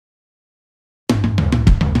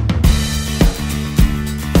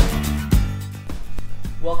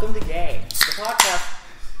Welcome to GEAY, the podcast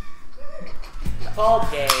called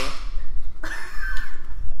GEAY,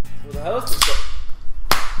 where the host is gay,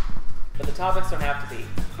 but the topics don't have to be.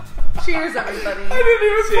 Cheers, everybody. I didn't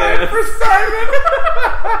even plan for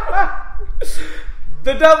Simon.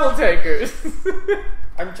 The double takers.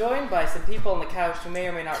 I'm joined by some people on the couch who may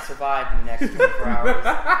or may not survive in the next 24 hours,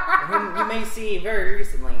 and whom you may see very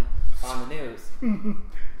recently on the news.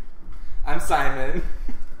 I'm Simon.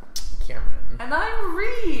 Kameron. And I'm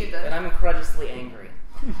Reed. And I'm incredulously angry.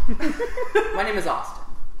 My name is Austin.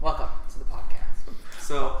 Welcome to the podcast.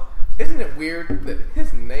 So, isn't it weird that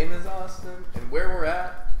his name is Austin and where we're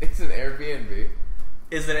at, it's an Airbnb?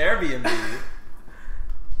 Is an Airbnb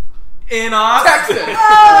in Austin, Texas. Oh!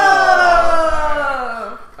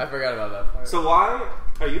 I forgot about that part. So why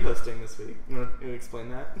are you hosting this week? You want to explain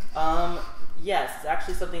that? Yes, it's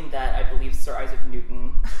actually something that I believe Sir Isaac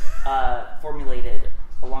Newton formulated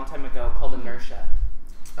a long time ago called inertia.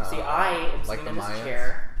 See, I am like sitting in the this Mayans?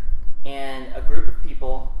 chair, and a group of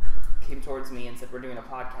people came towards me and said, "We're doing a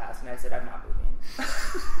podcast," and I said, "I'm not moving."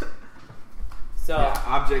 So, Yeah,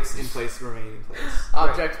 objects in place remain in place.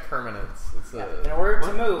 Object permanence. It's in order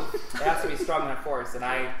to move, it has to be strong enough force, and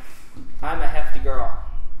I'm a hefty girl.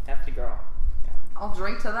 Hefty girl. I'll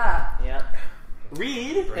drink to that. Yep.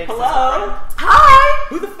 Reed, Thanks, hello. Hi!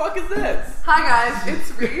 Who the fuck is this? Hi, guys.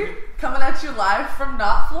 It's Reed coming at you live from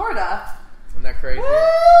not Florida. Isn't that crazy?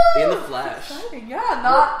 Woo! In the flesh. Exciting. Yeah,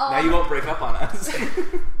 not Now you won't break up on us.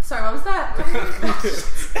 Sorry, what was that?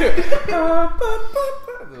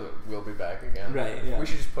 We'll be back again. Right, yeah. We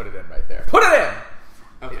should just put it in right there. Put it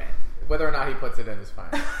in! Okay. Whether or not he puts it in is fine.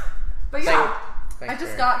 But yeah, Thanks, I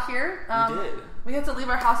just Karen. got here. You did. We had to leave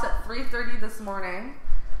our house at 3:30 this morning.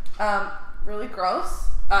 Really gross.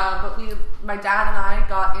 But my dad and I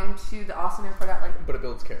got into the Austin airport at like But it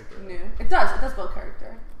builds character. noon. It does build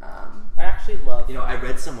character. I actually love. You know, I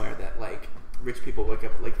read somewhere that like rich people wake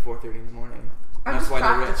up at like 4:30 in the morning. I'm That's just why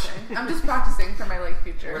they're rich. practicing. I'm just practicing for my like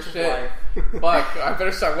future. Rich Shit. life. Fuck, I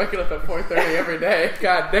better start waking up at 4:30 every day.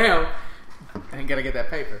 God damn. I ain't gotta get that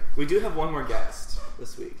paper. We do have one more guest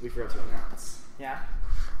this week. We forgot to announce. Yeah.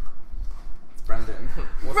 It's Brendan.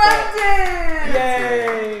 What's up? Brendan!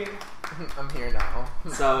 Yay! I'm here now.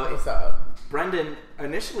 So What's up? Brendan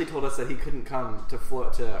initially told us that he couldn't come to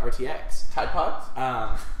RTX. Tide Pods?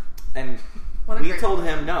 And What a we great told one.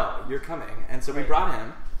 him, no, you're coming. And so we Right. brought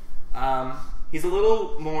him. He's a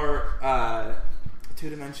little more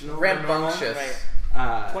two-dimensional. than normal. Rambunctious.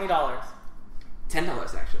 Right. $20.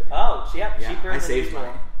 $10 actually. Oh, yeah, Yeah, cheaper I than saved usual.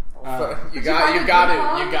 mine. You Did you find a got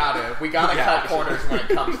Groupon? to. We gotta Yeah, cut actually. corners when it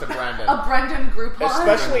comes to Brendan. A Brendan Groupon.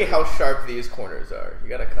 Especially how sharp these corners are. You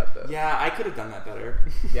gotta cut them. Yeah, I could have done that better.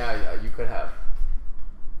 Yeah, you could have.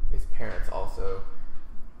 His parents also.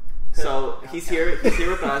 So he's here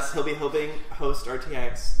with us. He'll be helping host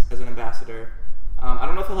RTX as an ambassador. I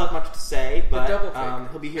don't know if he'll have much to say, but double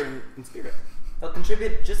take. he'll be here in spirit. He'll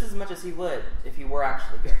contribute just as much as he would if he were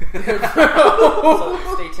actually here.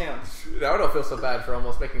 So stay tuned. Now I don't feel so bad for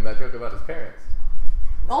almost making that joke about his parents.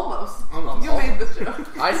 Almost. Almost. You made the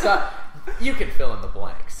joke. I saw. You can fill in the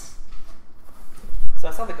blanks. So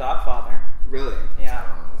I saw The Godfather. Really? Yeah.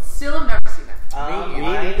 Still have never seen it. Me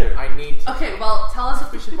neither. I need to. Okay, well, tell us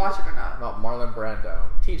if we should watch it or not. About Marlon Brando.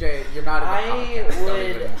 TJ, you're not in the I podcast. Don't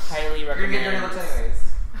would even- highly recommend.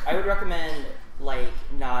 anyways. I would recommend like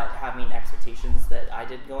not having expectations that I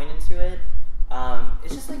did going into it.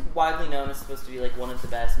 It's just like widely known as supposed to be like one of the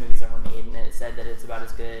best movies ever made, and it said that it's about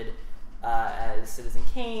as good as Citizen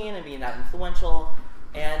Kane and being that influential.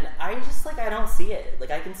 And I just like I don't see it.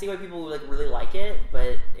 Like I can see why people like really like it,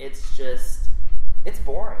 but it's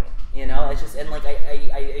boring. You know, it's just and like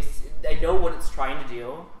I know what it's trying to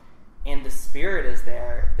do, and the spirit is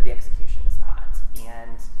there, but the execution is not.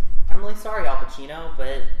 And I'm really sorry, Al Pacino,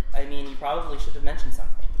 but I mean, you probably should have mentioned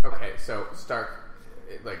something. Okay, so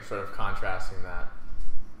like sort of contrasting that.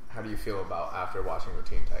 How do you feel about after watching the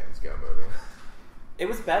Teen Titans Go movie? It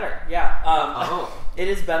was better, yeah. Oh. It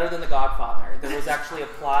is better than The Godfather. There was actually a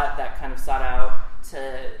plot that kind of sought out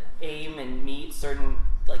to aim and meet certain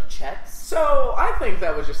like checks. So I think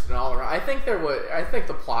that was just an all around. I think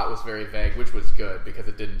the plot was very vague, which was good because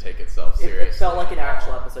it didn't take itself seriously. It felt like an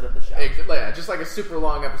actual episode of the show. Yeah, just like a super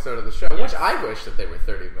long episode of the show, which I wish that they were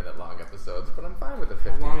 30-minute long episodes, but I'm fine with the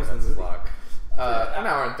 15 long is the minutes movie? long. An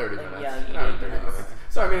hour and 30 minutes. Yeah, An hour and 30 minutes. minutes.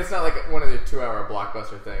 So I mean, it's not like one of the 2-hour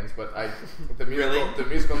blockbuster things, but the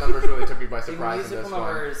musical numbers really took me by surprise in this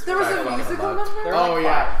one. There was I a fucking musical loved. number? There Oh were like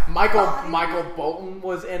yeah, five. Michael Bolton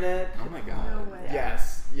was in it. Oh my god. way.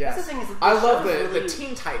 Yes. That's the thing is that I the love show is the really-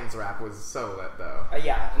 Teen Titans rap was so lit though.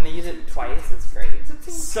 Yeah, and they use it twice. It's great.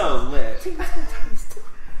 So lit.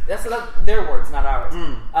 That's their words, not ours.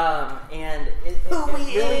 And it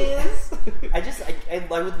really is? I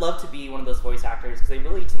would love to be one of those voice actors because they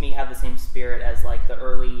really, to me, have the same spirit as like the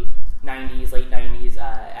early '90s, late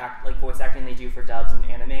 '90s voice acting they do for dubs and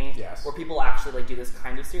anime. Yes. Where people actually like do this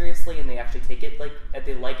kind of seriously and they actually take it like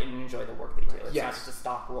they like and enjoy the work they do. It's not just a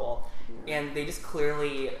stock role, and they just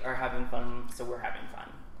clearly are having fun, so we're having fun.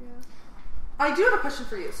 Yeah. I do have a question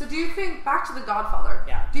for you. So do you think, back to The Godfather,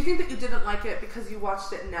 do you think that you didn't like it because you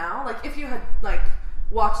watched it now? Like, if you had, like,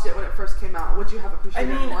 watched it when it first came out, would you have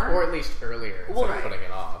appreciated it more? Or at least earlier, instead of putting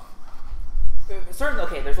it off.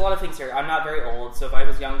 Certainly, there's a lot of things here. I'm not very old, so if I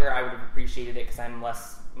was younger, I would have appreciated it because I'm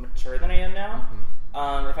less mature than I am now.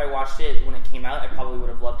 Mm-hmm. If I watched it when it came out, I probably would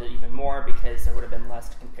have loved it even more because there would have been less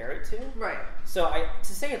to compare it to. Right. So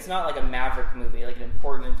to say it's not like a maverick movie, like an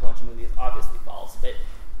important, influential movie, is obviously false, but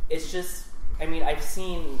it's just... I mean, I've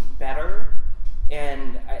seen better,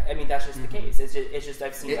 and I mean that's just the case. It's just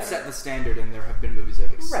I've seen. It better. set the standard, and there have been movies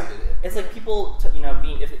that have exceeded it. It's like people,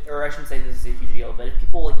 or I shouldn't say this is a huge deal, but if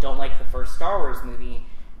people like don't like the first Star Wars movie,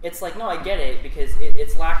 it's like no, I get it because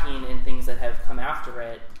it's lacking in things that have come after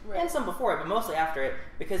it, and some before it, but mostly after it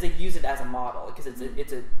because they use it as a model because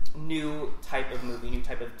it's a new type of movie, new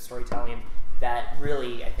type of storytelling that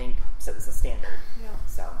really I think sets the standard. Yeah.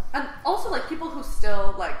 So and also like people who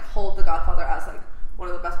still like hold The Godfather as like one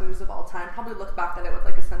of the best movies of all time probably look back at it with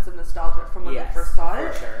like a sense of nostalgia from when they first saw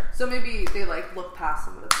it. For sure. So maybe they like look past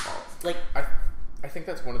some of its faults. Like I think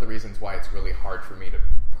that's one of the reasons why it's really hard for me to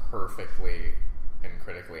perfectly and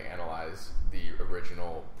critically analyze the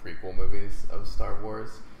original prequel movies of Star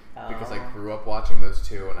Wars. Because I grew up watching those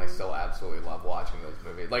two, and I still absolutely love watching those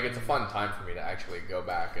movies. Like, it's a fun time for me to actually go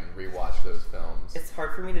back and rewatch those films. It's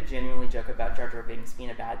hard for me to genuinely joke about Jar Jar Binks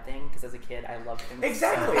being a bad thing, because as a kid, I loved him.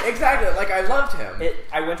 Exactly. Like, I loved him.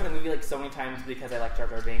 I went to the movie like so many times because I liked Jar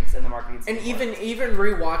Jar Binks and the marketing. And even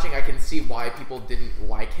rewatching, I can see why people didn't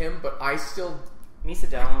like him, but I still... Misa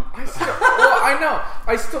don't. I know.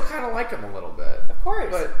 I still kind of like him a little bit. Of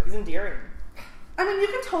course. But he's endearing. I mean, you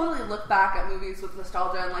can totally look back at movies with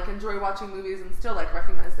nostalgia and like enjoy watching movies and still like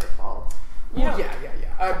recognize their faults. Well, yeah.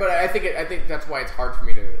 But I think that's why it's hard for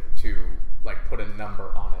me to like put a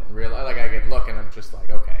number on it and realize. Like I can look and I'm just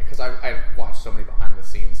like, okay, because I watched so many behind the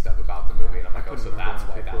scenes stuff about the movie, and I'm like, oh, so that's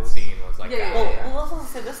why that scene was like that. Well, let's also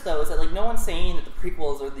say this though, is that like no one's saying that the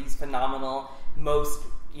prequels are these phenomenal, most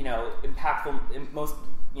impactful, most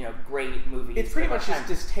great movies. It's pretty much just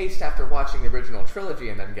distaste after watching the original trilogy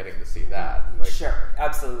and then getting to see that. Like, sure,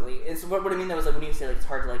 absolutely. It's what I mean though is like when you say like it's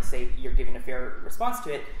hard to like say you're giving a fair response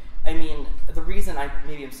to it. I mean the reason I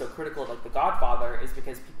maybe am so critical of like The Godfather is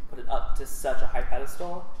because people put it up to such a high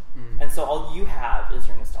pedestal, and so all you have is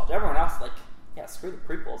your nostalgia. Everyone else screw the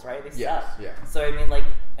prequels, right? They suck. Yeah. So I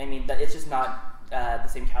mean that it's just not the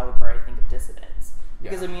same caliber I think of dissonance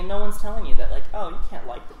because I mean no one's telling you that like you can't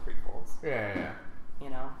like the prequels. Yeah.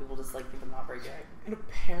 People just like think they're not very good. And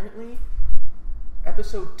apparently,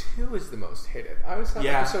 episode 2 is the most hated. I always thought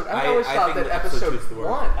that episode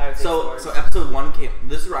 1. So episode 1 came.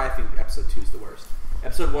 This is where I think episode 2 is the worst.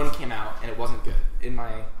 Episode 1 came out and it wasn't good in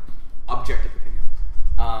my objective opinion.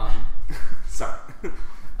 Sorry.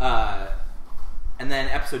 And then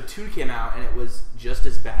episode 2 came out and it was just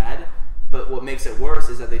as bad. But what makes it worse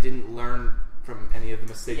is that they didn't learn from any of the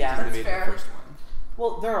mistakes they made in the first one.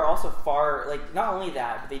 Well, there are also not only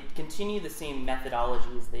that, but they continue the same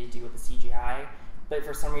methodologies they do with the CGI, but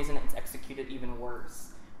for some reason it's executed even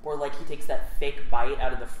worse. Or like he takes that fake bite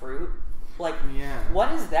out of the fruit. Like,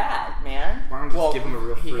 what is that, man? Why don't you just give him a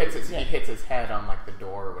real fruit? He hits his head on like the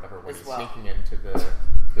door or whatever when he's sneaking into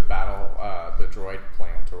the battle, the droid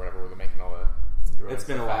plant or whatever where they're making all the... It's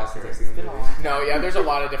been a while since I've seen it. No, there's a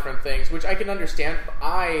lot of different things, which I can understand.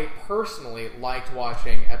 I personally liked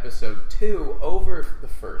watching episode 2 over the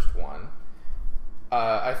first one.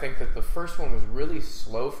 I think that the first one was really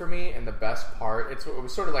slow for me, and the best part, it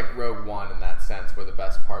was sort of like Rogue One in that sense, where the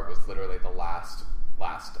best part was literally the last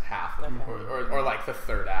half, or like the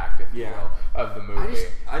third act, if you will, of the movie.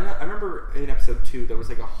 I remember in episode 2, there was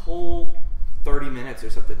like a whole 30 minutes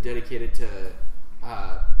or something dedicated to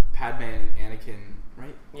Padme and Anakin,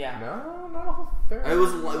 right? Yeah. No, not a whole third.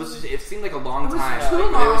 It seemed like a long time. Too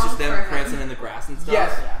long. It was just them prancing in the grass and stuff.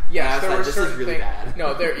 Yes. I was like, this is really bad.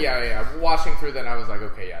 No, watching through that, I was like,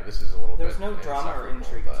 okay, this is a little. There's no drama or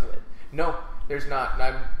intrigue to it. No, there's not.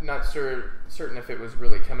 I'm not certain if it was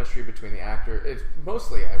really chemistry between the actor. It's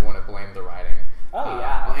mostly I want to blame the writing.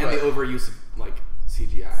 And the overuse of like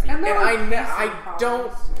CGI. And I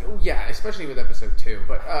don't. Yeah, especially with episode 2,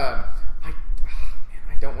 but I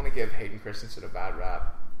don't want to give Hayden Christensen a bad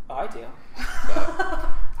rap. Oh, I do.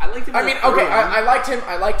 I liked him. I mean, okay, I liked him.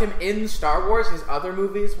 I liked him in Star Wars. His other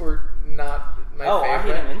movies were not my favorite. I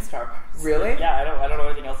hate him in Star Wars. Really? Yeah, I don't know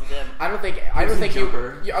anything else he's in. I don't think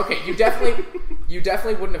you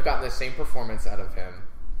definitely wouldn't have gotten the same performance out of him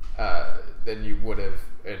than you would have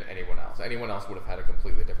in anyone else. Anyone else would have had a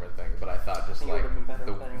completely different thing. But I thought just like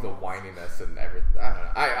the whininess and everything. I don't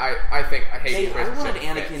know. I think I hate. I wanted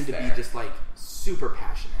Anakin to be just like super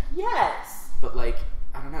passionate. Yes. But like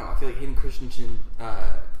I don't know. I feel like Hayden Christensen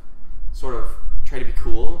sort of tried to be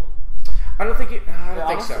cool. I don't think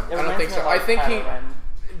so. I think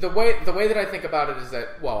the way that I think about it is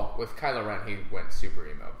that, well, with Kylo Ren he went super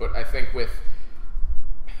emo, but I think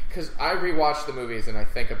because I rewatch the movies and I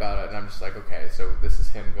think about it and I'm just like, okay, so this is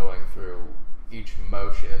him going through each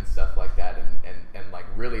motion and stuff like that, and like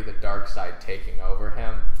really the dark side taking over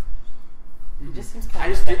him. He just seems kind I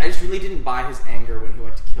just really didn't buy his anger when he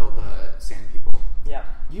went to kill the sand people. Yeah.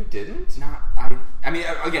 You didn't? I mean,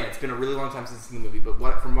 again, it's been a really long time since I've seen the movie,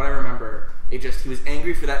 but from what I remember, he was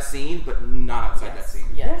angry for that scene, but not outside that scene.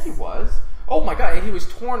 Yes, he was. Oh my god, and he was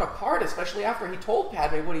torn apart, especially after he told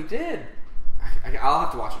Padme what he did. I'll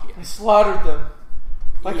have to watch it again. He slaughtered them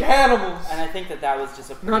like animals. And I think that was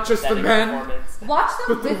just a not just the men. Watch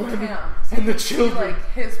them with him so and the see, children.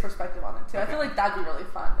 like his perspective on it too. Okay. I feel like that'd be really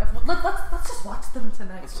fun. Let's just watch them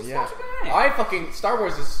tonight. Let's just watch it tonight. Star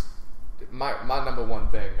Wars is my number one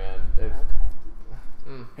thing, man.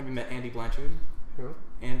 Have you met Andy Blanchard? Who?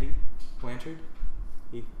 Andy Blanchard?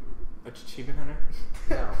 Achievement Hunter?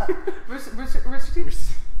 No.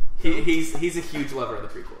 He's a huge lover of the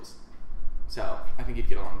prequels. So, I think you'd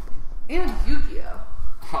get along with him. And Yu-Gi-Oh!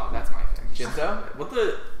 Oh, that's my thing. Shinzo?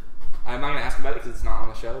 I'm not going to ask about it because it's not on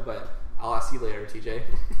the show, but I'll ask you later, TJ.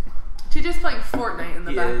 TJ's playing Fortnite in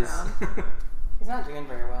the background. He's not doing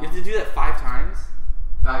very well. You have to do that 5 times?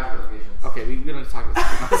 5 locations. Okay, we don't have to talk about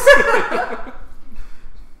something else.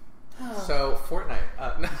 So, Fortnite.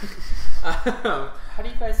 How do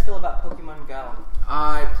you guys feel about Pokemon Go?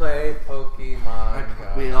 I play Pokemon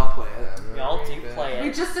Go. We all play it. We all do play it.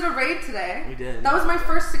 We just did a raid today. We did. That was my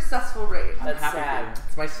first successful raid. That's sad.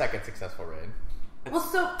 It's my second successful raid. Well,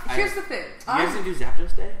 so here's the thing. You guys didn't do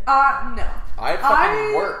Zapdos Day? No. I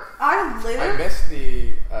fucking work. I missed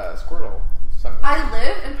the Squirtle sunglasses. I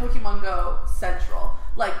live in Pokemon Go Central.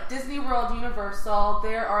 Like Disney World, Universal,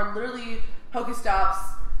 there are literally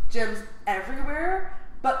Pokestops, gyms everywhere,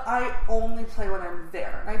 but I only play when I'm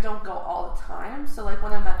there, and I don't go all the time, so like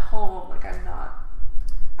when I'm at home, like I'm not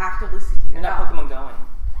actively seeking You're it not out. Pokemon going.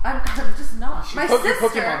 I'm just not.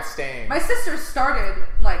 Pokemon staying. My sister started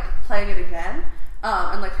like playing it again,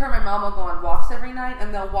 and like her and my mom will go on walks every night,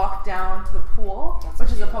 and they'll walk down to the pool,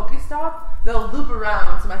 which is a Pokestop. They'll loop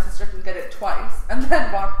around so my sister can get it twice, and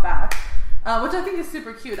then walk back, which I think is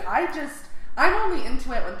super cute. I'm only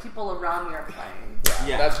into it when people around me are playing.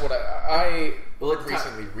 Yeah. That's what I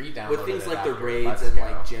recently re-downloaded. With things like the raids and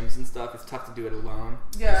like gyms and stuff, it's tough to do it alone.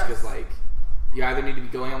 Yeah. Just because like you either need to be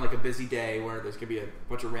going on like a busy day where there's gonna be a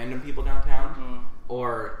bunch of random people downtown,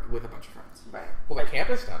 or with a bunch of friends. Right. Well, the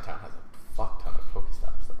campus downtown has a fuck ton of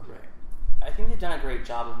Pokestops, though. Right. I think they've done a great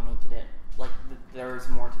job of making it like there's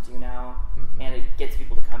more to do now, and it gets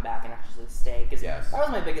people to come back and actually stay. Because that was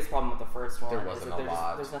my biggest problem with the first one. There wasn't a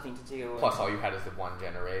lot. There's nothing to do. Plus, all you had is the one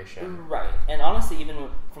generation. Right. And honestly, even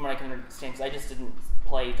from what I can understand, because I just didn't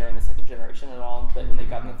play during the second generation at all, but when they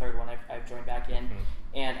got in the third one, I've joined back in,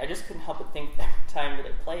 and I just couldn't help but think every time that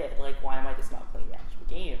I play it, like, why am I just not playing the actual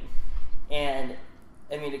game? And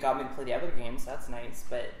I mean, it got me to play the other games. That's nice,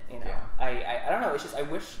 but you know, I don't know. It's just I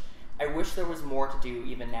wish there was more to do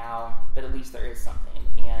even now, but at least there is something.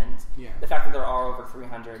 And the fact that there are over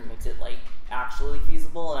 300 makes it like actually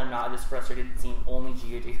feasible, and I'm not just frustrated seeing only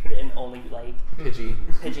Geodude and only like Pidgey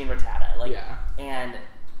and Rattata. Like, and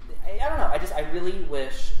I don't know. I really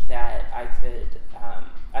wish that I could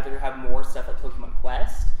either have more stuff like Pokemon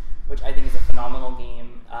Quest, which I think is a phenomenal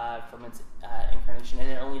game from its incarnation, and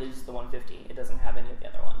it only uses the 150. It doesn't have any of the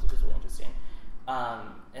other ones, which is really interesting.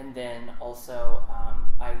 And then also,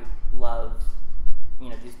 I love,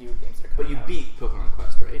 these new games that are coming out. But you beat Pokemon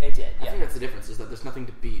Quest, right? I did, I think that's the difference, is that there's nothing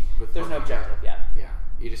to beat with There's Pokemon no objective, Go. Yeah.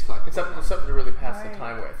 You just collect It's something to really pass the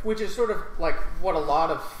time with. Which is sort of like what a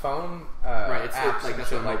lot of phone it's apps like and that's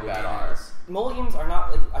shit what like mobile that game are. is. Mobile games are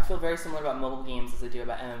not, like, I feel very similar about mobile games as I do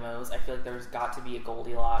about MMOs. I feel like there's got to be a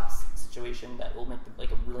Goldilocks situation that will make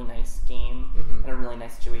like a really nice game and a really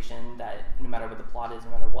nice situation that no matter what the plot is,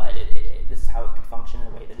 no matter what, this is how it could function in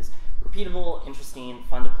a way that is repeatable, interesting,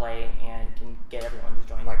 fun to play, and can get everyone to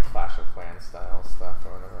join. Like Clash of Clans style stuff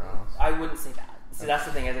or whatever else. I wouldn't say that. See, that's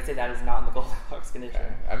the thing. As I say, that is not in the Goldilocks condition.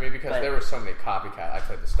 Okay. I mean, because there were so many copycat. I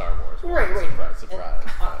played the Star Wars one. Right. Surprise, surprise.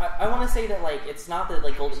 I want to say that like it's not that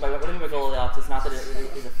like what I mean by Goldilocks is not that it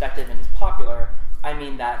is effective and is popular. I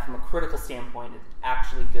mean that from a critical standpoint, it's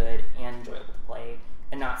actually good and enjoyable to play,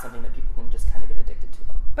 and not something that people can just kind of get addicted to.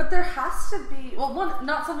 But there has to be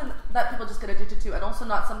not something that people just get addicted to, and also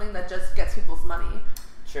not something that just gets people's money.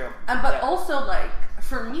 True. But also, like,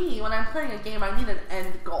 for me, when I'm playing a game, I need an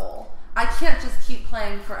end goal. I can't just keep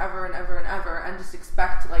playing forever and ever and ever and just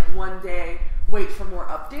expect to, like, one day wait for more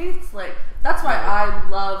updates. Like, that's why I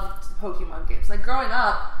loved Pokemon games. Like, growing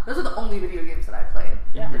up, those are the only video games that I played.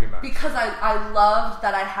 Yeah. Pretty much. Because I loved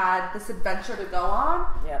that I had this adventure to go on,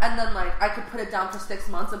 and then, like, I could put it down for 6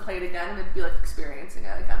 months and play it again, and it'd be, like, experiencing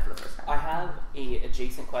it again for the first time. I have a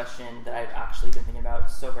adjacent question that I've actually been thinking about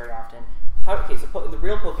so very often. So the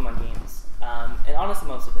real Pokemon games, and honestly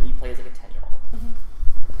most of them, you play as like a 10-year-old.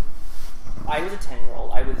 Mm-hmm. I was a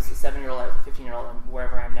 10-year-old. I was a 7-year-old. I was a 15-year-old. And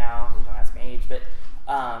wherever I am now, you don't ask my age, but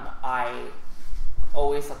I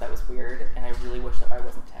always thought that was weird, and I really wish that I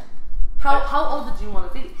wasn't 10. How old did you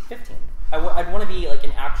want to be? 15. I'd want to be like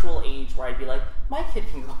an actual age where I'd be like, my kid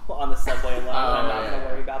can go on the subway alone, and I'm not going to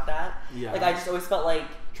worry about that. Yeah. Like I just always felt like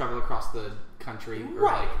travel across the country, or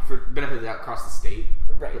Right. like for benefit of that across the state.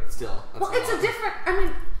 Right. But still, that's Well, it's a different. I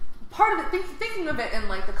mean, part of it. Thinking of it in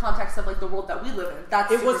like the context of like the world that we live in.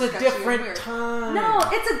 That's It was super a sketchy and different weird. time. No,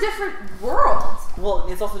 it's a different world. Well,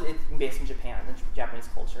 it's based in Japan, the Japanese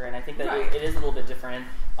culture, and I think that Right. it is a little bit different.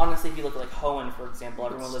 Honestly, if you look at like Hoenn, for example,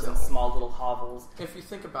 everyone lives in still. small little hovels. If you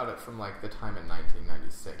think about it from like the time in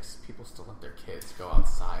 1996, people still let their kids go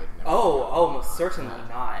outside. And Oh, most certainly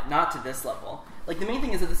not to this level. Like the main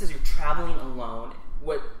thing is that this is you're traveling alone.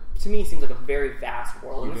 What to me seems like a very vast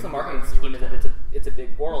world. And You the didn't marketing know when you scheme were is that it's a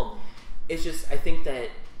big world. It's just I think that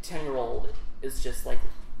 10-year-old is just like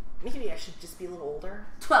maybe I should just be a little older.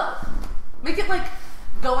 12. Make it like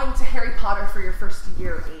going to Harry Potter for your first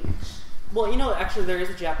year age. Well, actually, there is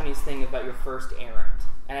a Japanese thing about your first errand,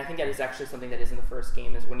 and I think that is actually something that is in the first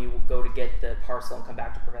game. Is when you go to get the parcel and come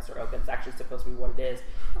back to Professor Oak, and it's actually supposed to be what it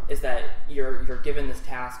is that you're given this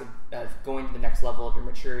task of going to the next level of your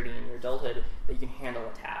maturity and your adulthood, that you can handle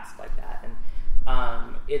a task like that,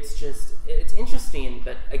 and it's interesting.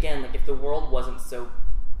 But again, like if the world wasn't so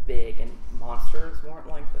big and monsters weren't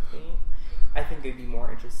like the theme, I think it'd be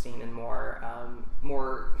more interesting and more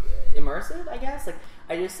immersive, I guess. Like,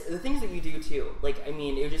 the things that you do too. Like, I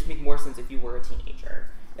mean, it would just make more sense if you were a teenager.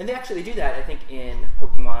 And they actually do that, I think, in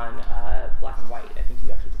Pokemon Black and White. I think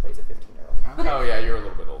you actually play as a 15-year-old. Oh yeah, you're a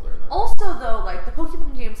little bit older than that. Also, though, like the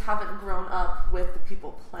Pokemon games haven't grown up with the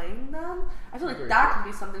people playing them. I feel like Very that true.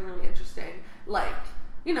 can be something really interesting. Like,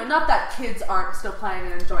 not that kids aren't still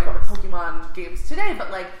playing and enjoying the Pokemon games today,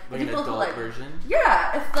 but like Like an people who adult like version?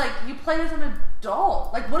 Yeah, if like you play as an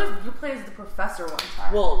adult, like what if you play as the professor one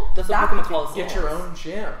time? Well, that's what That Pokemon could be calls Get your own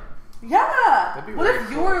gym. Yeah. That'd be What really if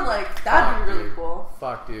cool. you were like that'd Fuck, be really dude. cool.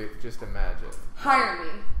 Fuck, dude. Just imagine. Hire me.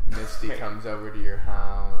 Misty Right. comes over to your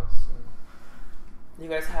house. You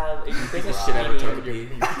guys have you guys This have shit ever shiny- took me.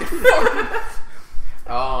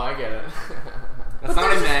 Oh, I get it. That's not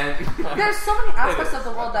what I meant. There's so many aspects is. of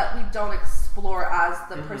the world that we don't explore as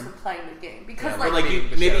the person playing the game because Yeah, like, Or like you,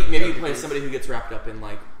 The maybe shadow you play dude. somebody who gets wrapped up in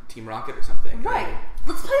like Team Rocket or something. right.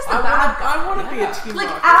 Let's play as the bad guy. I want to be Yeah. a team Like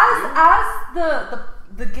Rocket, as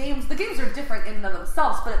the games are different in and of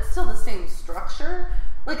themselves, but it's still the same structure.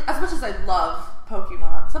 Like as much as I love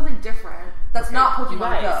Pokemon, something different that's not You Pokemon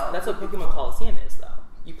guys, Go. that's what Pokemon Coliseum is, though.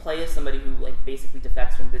 You play as somebody who like basically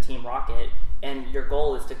defects from the Team Rocket, and your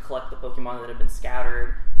goal is to collect the Pokemon that have been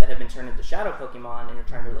scattered, that have been turned into Shadow Pokemon, and you're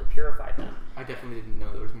trying to like purify them. I definitely didn't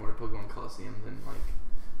know there was more to Pokemon Coliseum than like.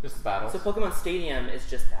 Just battles. So Pokemon Stadium is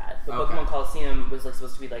just that, but Okay. Pokemon Coliseum was like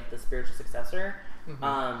supposed to be like the spiritual successor,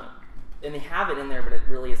 and they have it in there, but it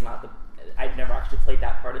really is not the. I've never actually played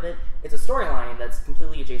that part of it. It's a storyline that's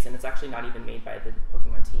completely adjacent. It's actually not even made by the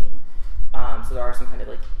Pokemon team, so there are some kind of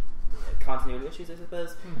like continuity issues, I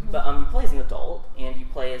suppose. But you play as an adult, and you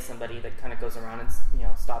play as somebody that kind of goes around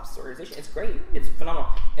and stops the organization. It's great. It's phenomenal.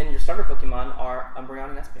 And your starter Pokemon are Umbreon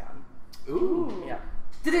and Espeon. Ooh. Yeah.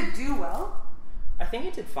 Did it do well? I think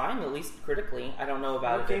it did fine, at least critically. I don't know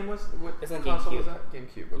about What it. game was? What It's on console was GameCube. that?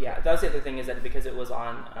 GameCube. Okay. Yeah, that was the other thing is that because it was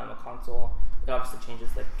on a console, it obviously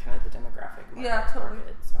changes like kind of the demographic. Yeah, totally.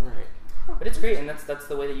 Market, so. Right. But it's great, and that's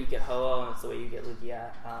the way that you get Ho-Oh, and that's the way you get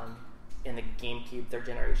Lugia in the GameCube third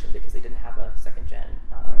generation because they didn't have a second gen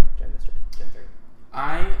Gen 3.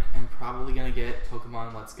 I am probably gonna get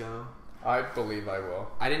Pokemon Let's Go. I believe I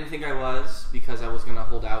will. I didn't think I was because I was gonna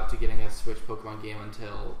hold out to getting a Switch Pokemon game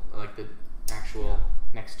until like the actual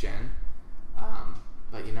next gen.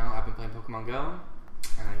 But I've been playing Pokemon Go,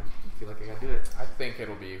 and I feel like I gotta do it. I think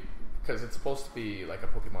it'll be because it's supposed to be like a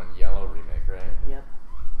Pokemon Yellow remake, right? Yep.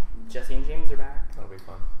 Jesse and James are back. That'll be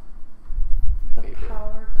fun. The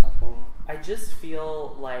power couple. I just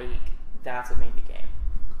feel like that's what made me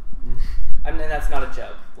game. I mean, that's not a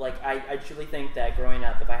joke. Like, I truly think that growing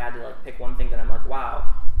up, if I had to like pick one thing that I'm like, wow,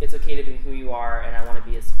 it's okay to be who you are, and I want to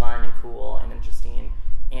be as fun and cool and interesting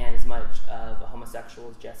and as much of a homosexual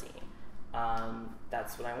as Jesse.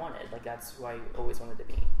 That's what I wanted. Like, that's who I always wanted to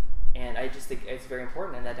be. And I just think it's very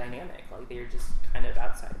important in that dynamic. Like, they're just kind of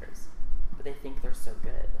outsiders, but they think they're so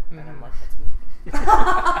good, and I'm like, that's me.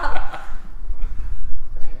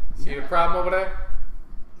 See the problem over there?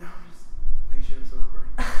 No, just make sure it's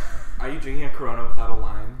recording. Are you drinking a Corona without a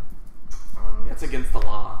lime? That's against the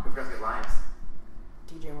law. Who forgot to get limes?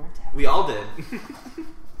 DJ, we're in tap. We all did.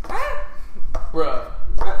 Bruh.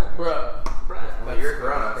 Well, you're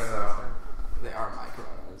Corona, so. They are my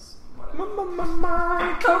Coronas.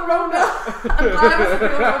 My Corona. I'm glad I was able to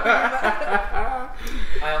that.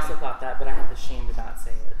 I also thought that, but I had the shame to not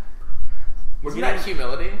say it. Isn't that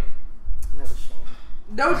humility? No, the shame.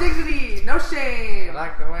 No dignity, no shame. I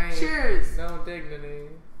like the way. Cheers. No dignity.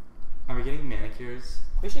 Are we getting manicures?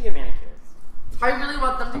 We should get manicures. I really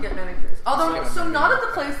want them to get manicures. Although, so not at the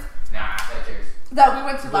place Nah, cheers. that we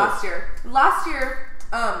went to last year. Last year,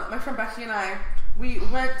 my friend Becky and I, we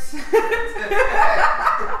went. She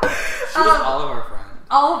was all of our friends.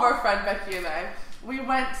 All of our friend Becky and I, we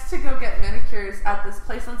went to go get manicures at this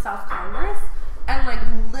place on South Congress, and like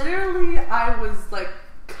literally, I was like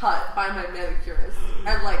cut by my manicurist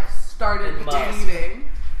and like started bleeding.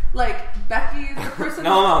 Like Becky's the person.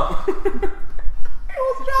 No.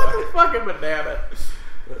 Fucking banana.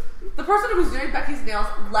 The person who was doing Becky's nails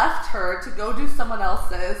left her to go do someone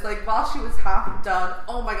else's, like, while she was half done.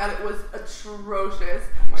 Oh my god, it was atrocious.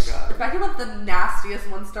 Oh my god. Becky left the nastiest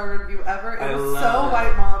one-star review ever. It I was love so it.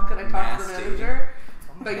 white mom, can I talk to the Nasty. manager?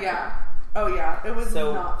 But yeah. Oh yeah, it was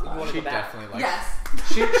So, not you fun. wanna She go back? definitely likes.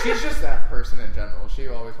 Yes. She's just that person in general. She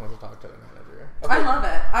always wants to talk to the manager. I love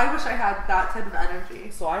it. I wish I had that type of energy.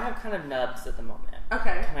 So I have kind of nubs at the moment.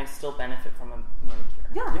 Okay. Can I still benefit from a manicure?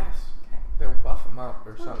 Yeah. Yes. Okay. They'll buff them up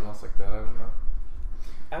or something else like that. I don't know.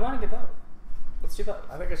 I want to get both. Let's do both.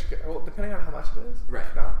 I think I should get. Well, depending on how much it is. Right.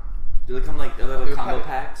 If not, Do they come like are they Dude, like combo probably-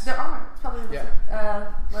 packs? There are. It's probably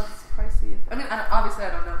Yeah. less pricey. I mean, obviously I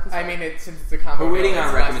don't know. Cause I mean, since it's a combo, We're waiting deal, on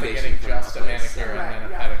it's less than recommendation getting from just a the place. manicure Right, and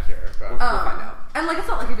then a yeah. pedicure. But We'll find out. And like, it's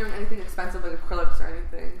not like you're doing anything expensive like acrylics or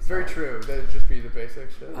anything. it's very so. true. That'd just be the basic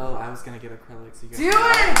shit. Oh, I was gonna get acrylics. You guys Do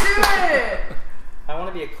it! I want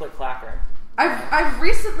to be a click clacker. I've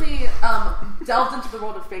recently delved into the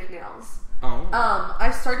world of fake nails. Oh.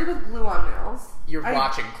 I started with glue-on nails. You're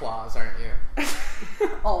watching claws, aren't you?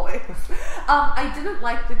 Always. I didn't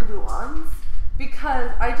like the glue-ons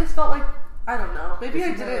because I just felt like, I don't know, maybe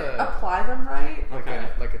Isn't I didn't that apply them right. Okay.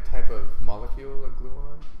 Like a type of molecule of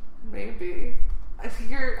gluon. Maybe. I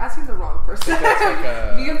think you're asking the wrong person. That's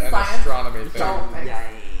like Me and an science astronomy thing. don't mix.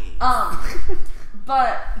 Yay.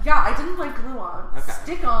 But yeah, I didn't like glue-on. Okay.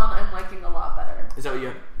 Stick-on, I'm liking a lot better. Is that what you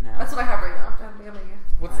have now? That's what I have right now. I'm yummy.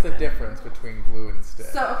 What's the Okay. difference between glue and stick?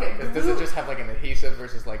 So, okay, Does glue- it just have like an adhesive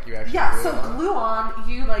versus like you actually Yeah, glue so it on? glue on,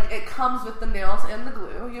 you like, it comes with the nails and the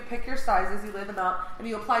glue. You pick your sizes, you lay them out, and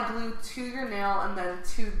you apply glue to your nail and then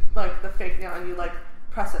to like the fake nail, and you like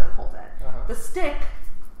press it and hold it. Uh-huh. The stick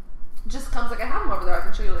just comes like, I have them over there, I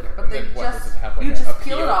can show you later. But And they then what, just does it have, like, you a just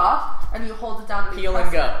peel? peel it off and you hold it down and Peel you and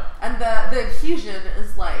press go. it. And the adhesion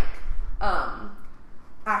is like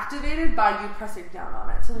activated by you pressing down on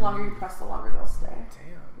it. So the longer you press, the longer they'll stay.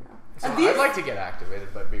 Damn. So And these- I'd like to get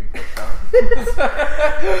activated by being pushed on.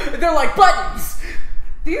 They're like buttons.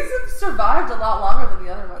 These have survived a lot longer than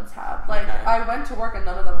the other ones have. Like, Okay. I went to work and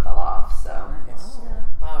none of them fell off, so. Nice. Yeah.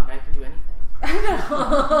 Wow, now you can do anything. I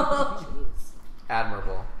know. Jeez.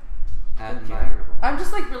 Admirable. Admirable. I'm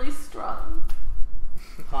just like really strong.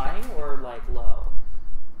 High or like low?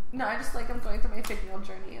 No, I just like I'm going through my fake nail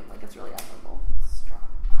journey and like it's really admirable. Strong.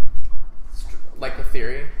 Like the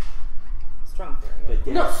theory. Strong theory. But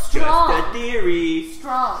No, that's strong. just a theory.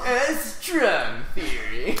 Strong. A strong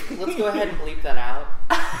theory. Let's go ahead and bleep that out.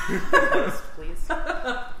 Post, please.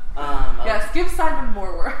 Yes, give Simon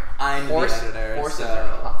more work. I'm the editor, horses so are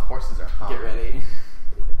hot. Horses are hot. get ready.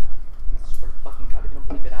 Bleep it out. I swear to fucking God, if you don't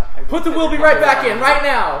bleep it out, I will Put the put "We'll it be in right my back" in mouth. right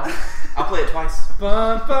now. I'll play it twice.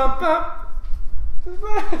 Bum, bum, bum.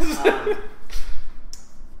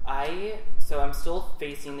 So I'm still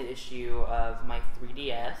facing the issue of my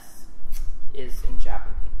 3DS is in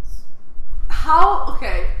Japanese. How?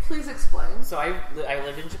 Okay, please explain. So I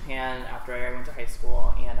lived in Japan after I went to high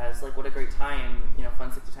school, and I was like, what a great time,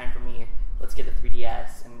 fun 60 time for me. Let's get a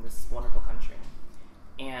 3DS in this wonderful country.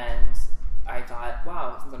 And I thought,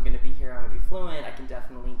 wow, since I'm going to be here, I'm going to be fluent, I can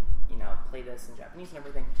definitely, play this in Japanese and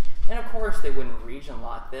everything. And of course, they wouldn't region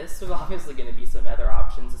lock this. There's obviously going to be some other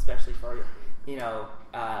options, especially for, the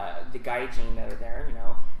gaijin that are there,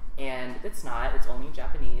 And it's not. It's only in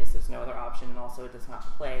Japanese. There's no other option. And also, it does not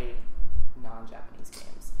play non-Japanese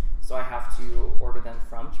games. So I have to order them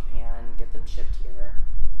from Japan, get them shipped here,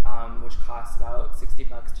 which costs about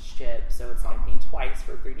 $60 to ship. So it's like I'm paying twice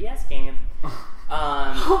for a 3DS game.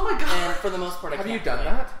 Oh my god! And for the most part, Have you done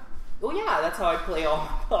that? Well, yeah, that's how I play all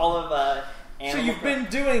of Animal So you've Crossing.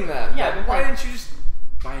 been doing that? Yeah, I've been why playing. didn't you just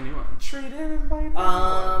Buy a new one. trade in and buy a new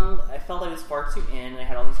one? I felt I was far too in, and I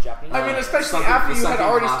had all these Japanese. I mean, especially something- after you had something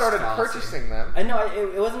already cost started fallacy. purchasing them. I know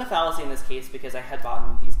it wasn't a fallacy in this case because I had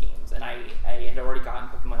bought these games, and I had already gotten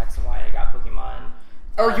Pokemon X and Y, and I got Pokemon.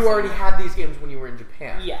 Or you already had these games when you were in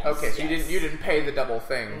Japan? Yes, Okay, so yes. you didn't pay the double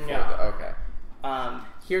thing. No. Okay.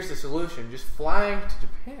 Here's the solution: just flying to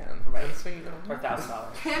Japan. Right. And so you don't For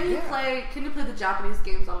 $1,000. Can you Yeah. play? Can you play the Japanese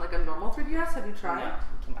games on like a normal 3DS? Have you tried? No,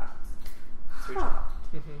 you cannot. It's Huh. regional.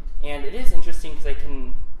 And it is interesting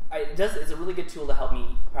because it's a really good tool to help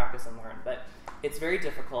me practice and learn, but it's very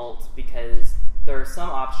difficult because there are some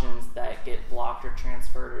options that get blocked or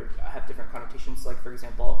transferred or have different connotations. So like, for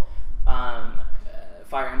example,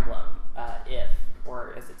 Fire Emblem,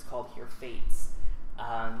 or as it's called here, Fates.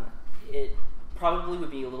 It probably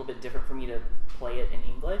would be a little bit different for me to play it in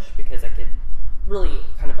English because I could really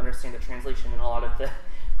kind of understand the translation, and a lot of the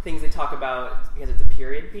things they talk about, because it's a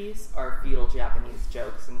period piece, are feudal Japanese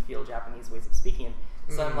jokes and feudal Japanese ways of speaking.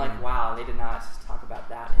 So I'm like, wow, they did not talk about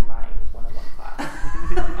that in my 101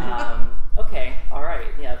 class. Okay, all right,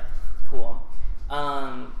 yeah, cool.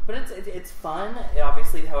 But it's fun. It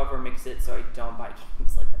obviously, however, makes it so I don't buy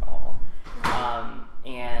games like at all.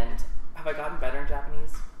 And have I gotten better in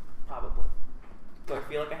Japanese? Probably. Do I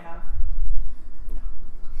feel like I have? No.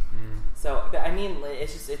 So, I mean,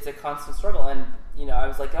 it's a constant struggle, and I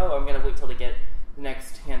was like, oh, I'm gonna wait till they get the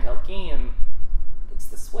next handheld game. It's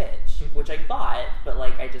the Switch, which I bought, but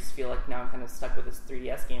like I just feel like now I'm kind of stuck with this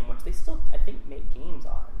 3DS game, which they still, I think, make games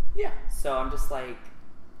on. Yeah. So I'm just like,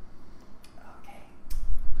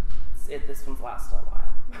 okay, this one's lasted a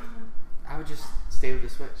while. I would just stay with the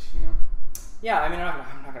Switch, Yeah, I mean, I'm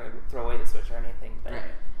not gonna throw away the Switch or anything, but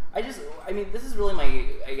Right. this is really my,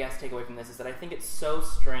 I guess, takeaway from this is that I think it's so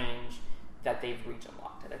strange that they've region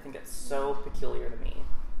locked it. I think it's so peculiar to me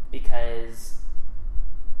because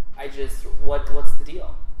what's the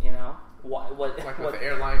deal? What Like with the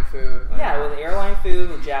airline food. Yeah, with airline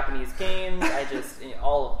food, with Japanese games,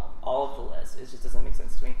 all of the list. It just doesn't make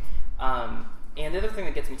sense to me. And the other thing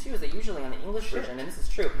that gets me too is that usually on the English version, and this is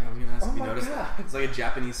true. Yeah, we're gonna ask if you my noticed God. that. It's like a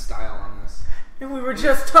Japanese style on this. And we were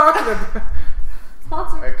just talking about.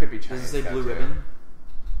 Sponsor. It could be Does Chinese. it say blue too. ribbon?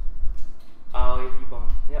 Aoi Ribbon.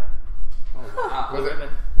 Yep. Oh, wow. Blue Was it? ribbon.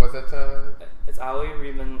 Was it? It's Aoi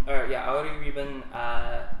Ribbon. Aoi Ribbon.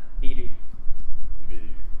 Biru.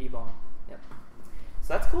 Ribbon. Yep.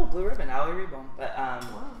 So that's cool. Blue ribbon. Aoi Ribbon. But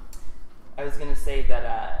I was gonna say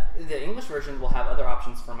that the English version will have other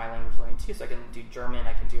options for my language learning too. So I can do German,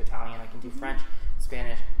 I can do Italian, I can do French,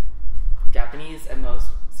 Spanish, Japanese. At most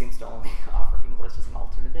seems to only offer English as an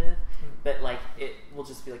alternative. But like it will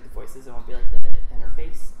just be like the voices. It won't be like the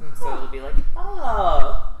interface. So it'll be like,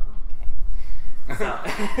 oh, okay. So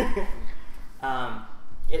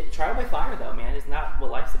trial by fire though, man, is not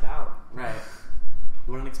what life's about. Right.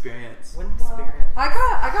 What an experience. What an experience. I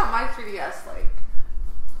got my 3DS like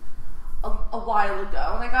a while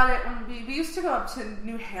ago, and I got it when we used to go up to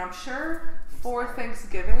New Hampshire for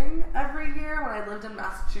Thanksgiving every year when I lived in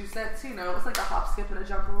Massachusetts. It was like a hop, skip, and a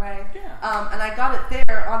jump away. Yeah. And I got it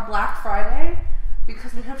there on Black Friday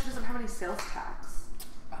because New Hampshire doesn't have any sales tax.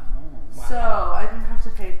 Oh, Wow. So I didn't have to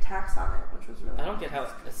pay tax on it, which was really I don't nice. get how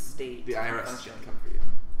a state The IRS functions. should come for you.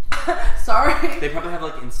 Sorry. They probably have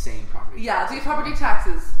like insane property. Yeah, taxes. the property tax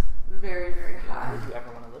is very, very high. Would you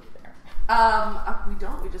ever want to live there? We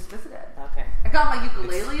don't. We just visited. Okay. I got my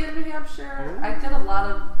ukulele in New Hampshire. I did a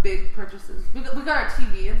lot of big purchases. We got our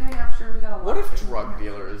TV in New Hampshire. We got a lot. What of if things in drug New Hampshire.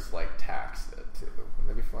 dealers like taxed it too? Wouldn't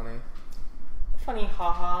that be funny? Funny,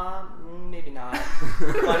 haha, maybe not.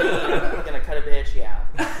 Funny, I'm gonna cut a bitch, yeah.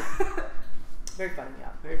 Very funny, yeah.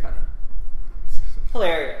 Very funny.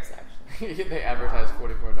 Hilarious, actually. They advertise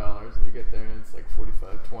 $44, and you get there and it's like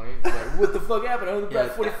 $45.20. It's like, what the fuck happened? I was Yeah,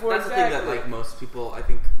 about 44 that's the thing that like most people I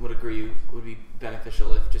think would agree would be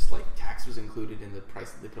beneficial if just like tax was included in the price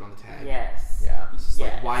that they put on the tag. Yes. Yeah. It's just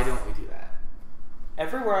Yes. like, why don't we do that?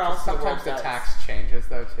 Everywhere else, in the world sometimes the does. tax changes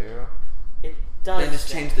though too. It does. Then just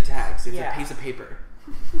change the tags. It's Yeah. a piece of paper.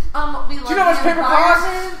 We Do you know how much paper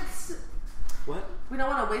costs? What? We don't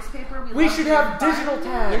want to waste paper. We love should the have digital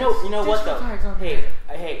environment. tags. You know what Digital though? tags on Hey,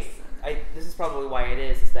 there. this is probably why it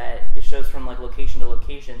is that it shows from like location to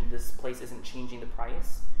location. This place isn't changing the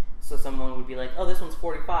price, so someone would be like, "Oh, this one's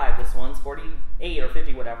 45, this one's 48 or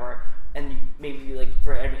 50, whatever." And maybe like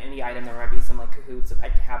for any item, there might be some like cahoots of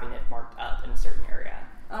like having it marked up in a certain area,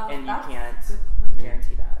 and you That's can't a good point.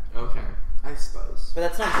 guarantee that. Okay. I suppose. But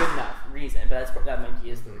that's not good enough reason. But that might be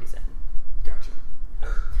is the reason. Gotcha.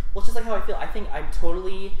 Well, it's just like how I feel. I think I'm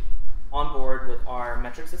totally on board with our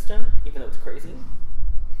metric system, even though it's crazy,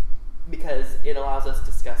 because it allows us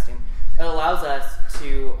It allows us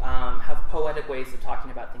to have poetic ways of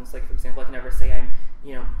talking about things. Like, for example, I can never say I'm,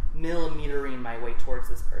 millimetering my way towards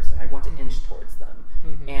this person. I want to inch towards them,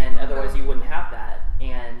 and otherwise you wouldn't have that.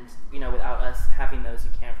 And without us having those,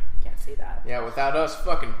 you can't say that. Yeah, without us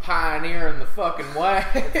fucking pioneering the fucking way.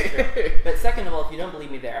 But second of all, if you don't believe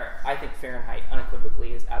me there, I think Fahrenheit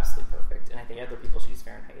unequivocally is absolutely perfect, and I think other people should use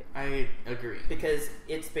Fahrenheit. I agree. Because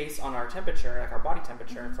it's based on our temperature, like our body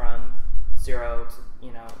temperature, from 0 to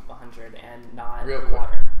 100, and not Real quick.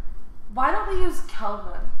 water. Why don't we use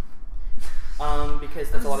Kelvin? Because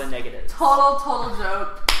there's a lot of negatives. Total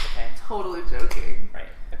joke. Okay. Totally joking. Right.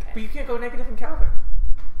 Okay. But you can't go negative in Kelvin.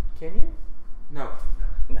 Can you? No.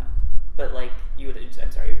 No. But you would.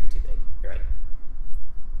 I'm sorry, it would be too big. You're right.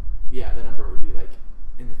 Yeah, the number would be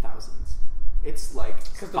in the thousands. It's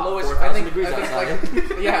because the lowest 4,000 degrees outside.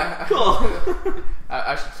 Yeah. Cool.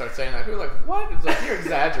 I should start saying that. People are like, what? It's like, you're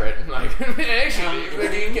exaggerating.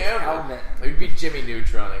 Actually, you Kelvin. You'd be Jimmy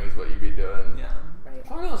Neutroning is what you'd be doing. Yeah. Right.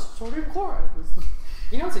 Oh no, sodium chloride.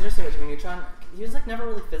 What's interesting about Jimmy Neutron? He was never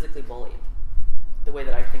really physically bullied. The way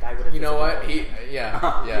that I think I would have. You know what? bullied him.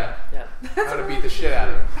 Yeah. Yeah. I would have beat the shit out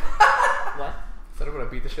of him. What? Said I would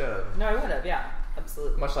have beat the shit out of him. No, I would have. Yeah.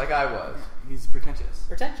 Absolutely. Much like I was. He's pretentious.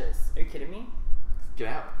 Pretentious. Are you kidding me? Get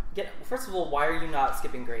out. First of all, why are you not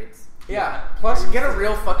skipping grades? Yeah. Plus, get a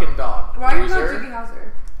real fucking dog. Why are you not loser. Doogie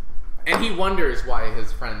Howser? And he wonders why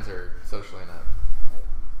his friends are socially inept.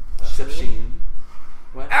 Except Sheen.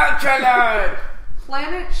 What? Alkaline!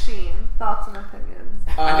 Planet Sheen. Thoughts and opinions.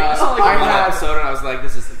 I think I saw one episode and I was like,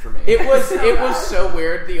 this isn't for me. It was so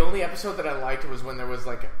weird. The only episode that I liked was when there was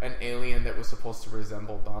an alien that was supposed to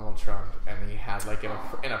resemble Donald Trump, and he had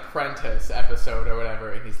an apprentice episode or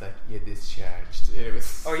whatever, and he's like, "You're discharged." And it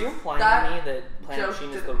was. Are you implying That to me that Planet joke Sheen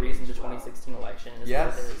is didn't the reason the age well. 2016 election is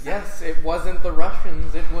Yes, what it is? yes, it wasn't the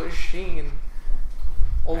Russians, it was Sheen.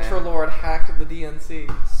 Ultra Lord hacked the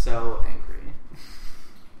DNC. So angry.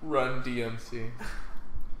 Run DMC.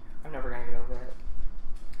 I'm never gonna get over it.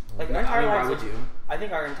 Our entire why lives. would you? I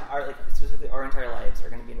think our entire, specifically our entire lives are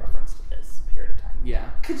going to be in reference to this period of time. Yeah.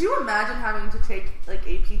 Could you imagine having to take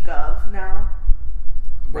AP Gov now?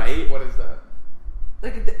 Right? What is that? The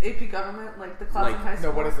AP Government, the class in high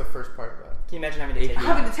school. No, what is the first part of that? Can you imagine having to take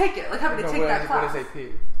Having to take it, having to take that class. What is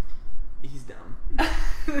AP? He's dumb.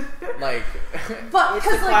 But It's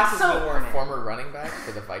the because classes you weren't in. Former running back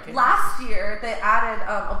for the Vikings? last year they added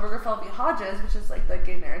Obergefell v. Hodges, which is the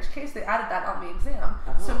gay marriage case. They added that on the exam.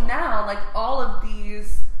 Oh. So now all of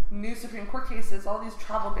these new Supreme Court cases, all these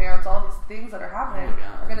travel bans, all these things that are happening Oh my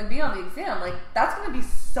God. are going to be on the exam. That's going to be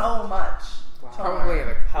so much. Wow. to Probably learn.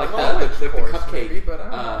 in a How Like long? the course, cupcake maybe, but I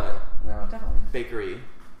don't know. No, definitely. bakery.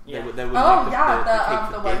 Yeah. They would Oh, make yeah, the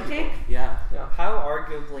cake the for wedding gay people. cake? Yeah. How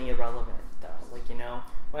arguably irrelevant, though.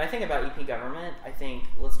 When I think about EP government, I think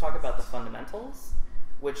let's talk about the fundamentals,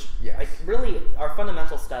 which Yes. really our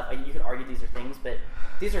fundamental stuff. You could argue these are things, but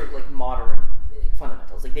these are modern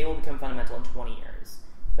fundamentals. They will become fundamental in 20 years.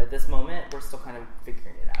 But at this moment, we're still kind of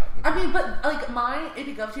figuring it out. I mean, but my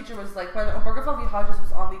AP Gov teacher was when Obergefell v. Hodges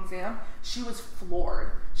was on the exam, she was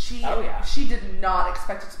floored. She did not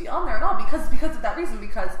expect it to be on there at all because of that reason.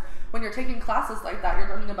 Because when you're taking classes like that, you're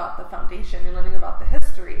learning about the foundation, you're learning about the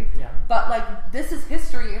history. Yeah. But this is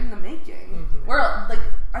history in the making. Mm-hmm. Where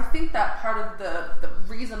I think that part of the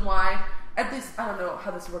reason why, at least I don't know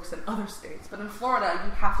how this works in other states, but in Florida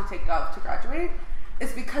you have to take Gov to graduate,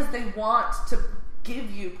 is because they want to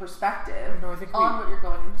give you perspective No, I think on what you're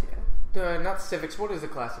going into. Not civics. What is the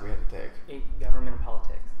class that we had to take? Government and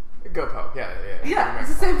politics. Go Poke. Yeah. Yeah, it's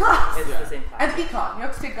the same class. It's the same class. And econ. You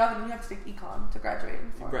have to take Gov and you have to take econ to graduate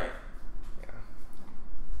in Florida. Right. Yeah.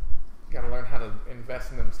 You gotta learn how to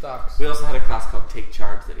invest in them stocks. We also had a class called Take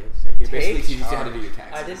Charge that you had to take. It basically teaches you how to do your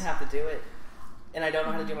taxes. I didn't have to do it, and I don't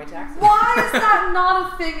know how to do my taxes. Why is that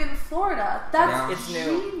not a thing in Florida? That's It's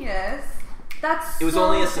new. genius. That's It was so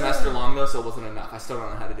only a good. semester long though, so it wasn't enough. I still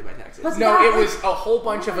don't know how to do my taxes. But- No, that, it like- was a whole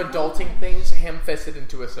bunch of adulting things ham-fisted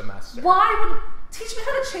into a semester. Why would teach me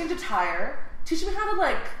how to change a tire? Teach me how to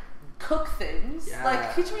like cook things. Yeah.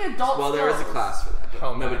 Like teach me adult. Well, there is a skills. class for that, but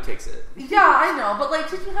Oh, nobody man. takes it. Yeah, I know, but like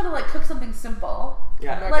teach me how to like cook something simple.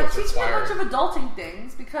 Yeah. That Like was teach me a required. bunch of adulting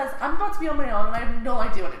things because I'm about to be on my own and I have no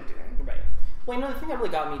idea what I'm doing. Right. Well, the thing that really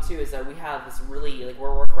got me too is that we have this really like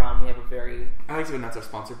where we're from. We have a very I like to announce our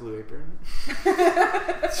sponsor, Blue Apron.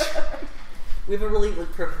 we have a really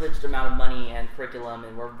like, privileged amount of money and curriculum,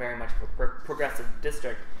 and we're very much a progressive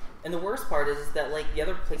district. And the worst part is that like the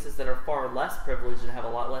other places that are far less privileged and have a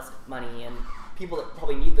lot less money and people that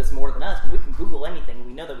probably need this more than us, but we can Google anything and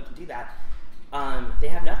we know that we can do that. They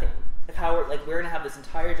have nothing. Like we're gonna have this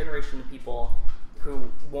entire generation of people who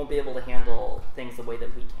won't be able to handle things the way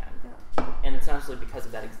that we can. Yeah. And it's not necessarily because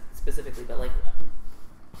of that specifically, but like,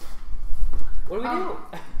 what do we do?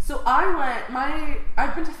 So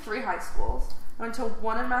I've been to 3 high schools. I went to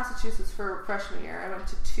one in Massachusetts for freshman year. I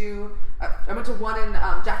went to one in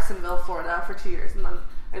Jacksonville, Florida for 2 years, and then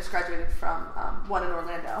I just graduated from one in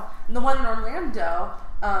Orlando. And the one in Orlando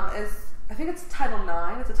is, I think it's Title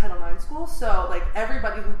IX. It's a Title IX school. So like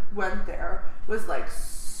everybody who went there was like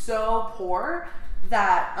so poor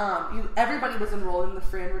that everybody was enrolled in the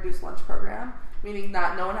free and reduced lunch program, meaning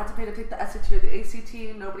that no one had to pay to take the SAT or the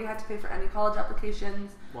ACT. Nobody had to pay for any college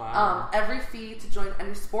applications. Wow. Every fee to join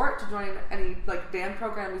any sport, to join any like band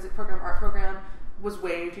program, music program, art program was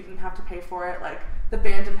waived. You didn't have to pay for it. Like the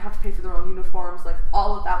band didn't have to pay for their own uniforms. Like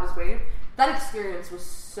all of that was waived. That experience was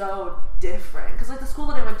so different because like the school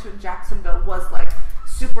that I went to in Jacksonville was like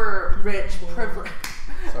super rich, privileged.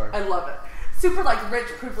 Sorry. I love it. Super like rich,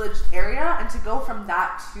 privileged area, and to go from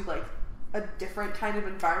that to like a different kind of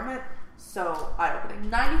environment, so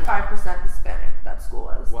eye-opening. 95% Hispanic that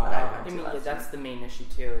school is. Wow. That I went I to mean, last that's year. the main issue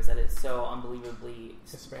too, is that it's so unbelievably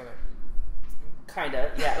Hispanic.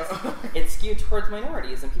 kinda, yes. It's skewed towards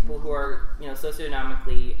minorities and people who are,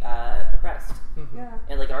 socioeconomically oppressed. Yeah.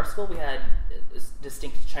 And like our school, we had a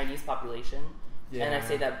distinct Chinese population, and I Yeah.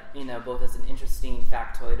 say that both as an interesting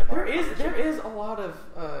factoid of our There is a lot of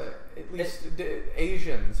at least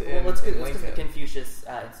Asians in, Well, let's in go to the Lincoln. Confucius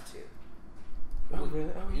Institute. Oh really?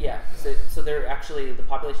 Oh Yeah. So they're actually the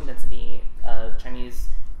population density of Chinese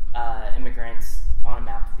immigrants on a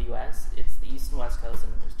map of the U.S. It's the east and west coast,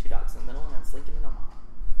 and then there's 2 dots in the middle, and that's Lincoln and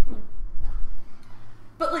Omaha.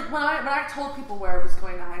 But like when I told people where I was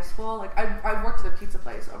going to high school, like I worked at a pizza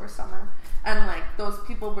place over summer, and like those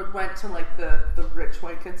people went to like the rich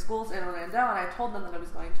white kid schools in Orlando, and I told them that I was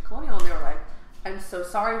going to Colonial, and they were like, "I'm so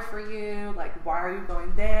sorry for you. Like, why are you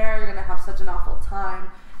going there? You're gonna have such an awful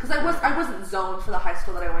time." Because I wasn't zoned for the high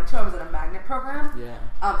school that I went to. I was in a magnet program. Yeah.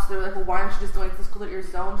 So they were like, "Well, why aren't you just going to the school that you're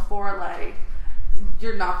zoned for? Like,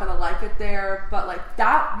 you're not gonna like it there." But like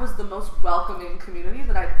that was the most welcoming community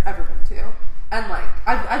that I'd ever been to. And like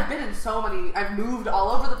I've been in so many, I've moved all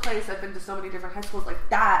over the place. I've been to so many different high schools. Like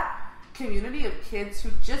that community of kids who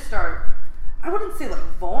just are, I wouldn't say like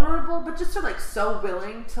vulnerable, but just are like so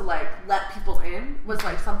willing to like let people in was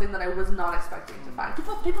like something that I was not expecting to find.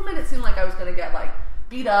 People made it seem like I was gonna get like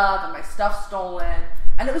beat up and my stuff stolen,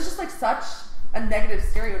 and it was just like such a negative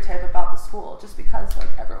stereotype about the school just because like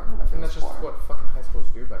everyone who went there And was that's just poor. what fucking high schools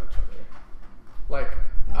do about each other. Like,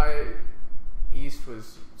 East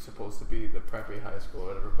was supposed to be the preppy high school or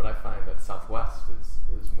whatever, but I find that Southwest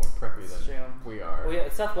is more preppy It's than true. we are. Well, yeah,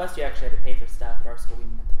 at Southwest, you actually had to pay for stuff. At our school, we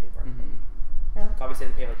didn't have to pay for anything. Yeah. Like, obviously,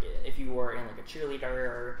 you have to pay like if you were in like a cheerleader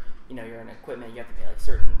or you're in equipment, you have to pay like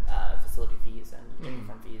certain facility fees and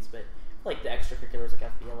uniform fees. But like the extracurriculars like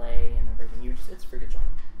FBLA and everything, it's free to join.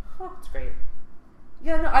 It's great.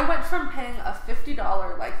 Yeah, no, I went from paying a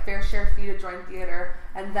 $50 like fair share fee to join theater,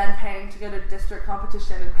 and then paying to go to district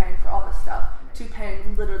competition and paying for all this stuff, to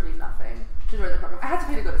paying literally nothing to join the program. I had to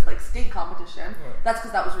pay to go to like state competition. Right. That's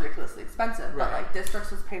because that was ridiculously expensive. But Right. like districts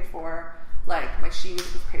was paid for, like my shoes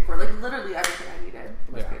was paid for, like literally everything I needed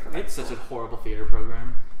was Yeah. paid for. by It's the such a school. horrible theater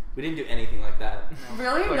program. We didn't do anything like that.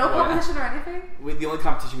 Really Like no what? competition or anything. The only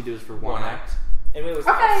competition we did was for one act. And it was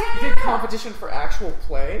Okay, yeah, You yeah, did yeah. competition for actual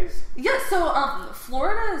plays? Yeah, so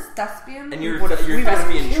Florida is thespian. And your We would've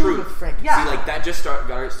thespian killed troupe. the Frankie. Yeah. See, like that just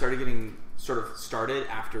started getting sort of started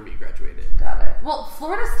after we graduated. Got it. Well,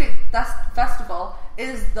 Florida State Festival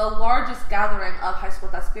is the largest gathering of high school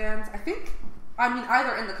thespians,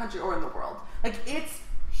 either in the country or in the world. Like, it's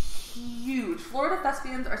huge. Florida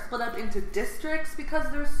thespians are split up into districts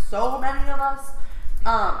because there's so many of us.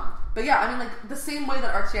 But yeah, I mean, like, the same way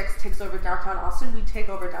that RTX takes over downtown Austin, we take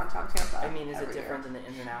over downtown Tampa. I mean, is it every different year. than the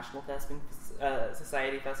International Thespian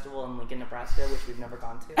Society Festival in Lincoln, Nebraska, which we've never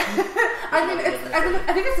gone to. I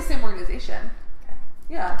think it's the same organization. Okay.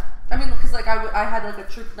 Yeah. I mean, because like I had like a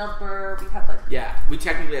troop number. We had like we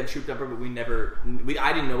technically had troop number, but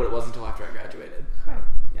I didn't know what it was until after I graduated. Right.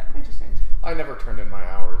 Yeah. Interesting. I never turned in my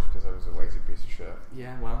hours because I was a lazy piece of shit.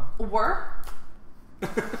 Yeah. Well. Were?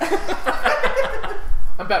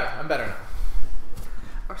 I'm better now.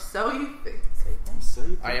 Or so you think.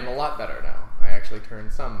 I am a lot better now. I actually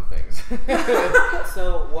turned some things.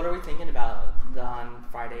 So, what are we thinking about on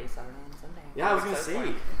Friday, Saturday, and Sunday? Yeah, I was gonna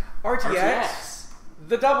say RTX,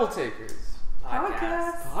 the Double Takers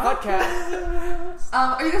Podcast. podcast.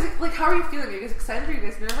 Are you guys like? How are you feeling? Are you guys excited? Are you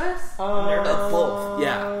guys nervous? Nervous. Both.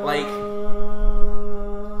 Yeah. Like.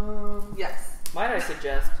 Yes. Might I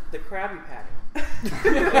suggest the Krabby Patty? The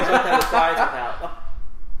joke that was fries without. Oh.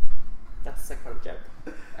 That's the second part of the joke.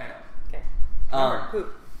 I know. Okay.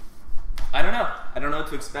 Poop. I don't know. I don't know what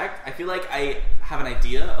to expect. I feel like I have an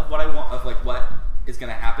idea of what I want, of like what is going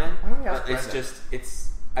to happen. But it's just,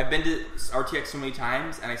 I've been to RTX so many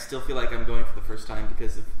times, and I still feel like I'm going for the first time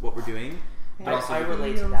because of what we're doing. Yeah, but also, I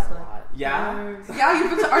relate to that a lot. Yeah? Yeah,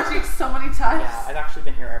 you've been to RTX so many times. Yeah, I've actually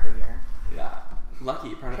been here every year. Yeah.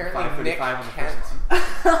 Lucky. Part of the Apparently 535 on the Nick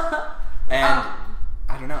first one. And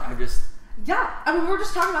I don't know. I'm just... Yeah, I mean, we were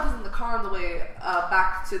just talking about this in the car on the way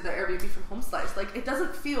back to the Airbnb from Home Slice. Like, it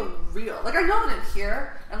doesn't feel real. Like, I know that I'm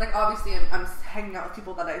here, and like, obviously, I'm hanging out with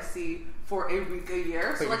people that I see for a week a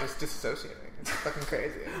year. So like, you're just disassociating. It's fucking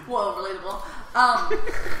crazy. Well, relatable.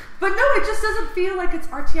 But no, it just doesn't feel like it's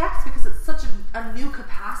RTX because it's such a new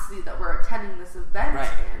capacity that we're attending this event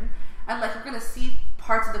in, and like, we're gonna see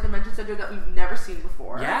parts of the convention center that we've never seen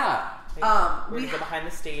before. Yeah. We're going to go behind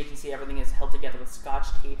the stage and see everything is held together with scotch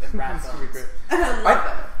tape and rat bones. I love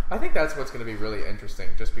it. I think that's what's going to be really interesting,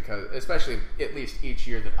 just because, especially at least each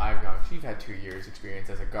year that I've gone. You've had 2 years experience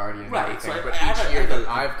as a guardian, and Right, everything, so but each year that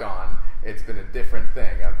I've gone, it's been a different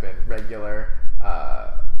thing. I've been regular,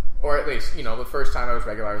 or at least, you know, the first time I was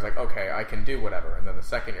regular, I was like, okay, I can do whatever. And then the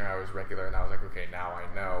second year I was regular, and I was like, okay, now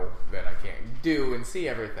I know that I can't do and see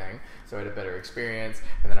everything. So I had a better experience,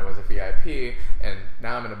 and then I was a VIP, and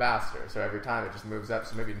now I'm an ambassador. So every time it just moves up.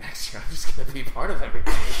 So maybe next year I'm just going to be part of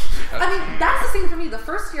everything. I mean, that's the same for me. The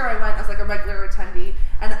first year I went as like a regular attendee,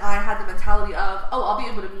 and I had the mentality of, oh, I'll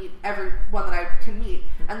be able to meet everyone that I can meet.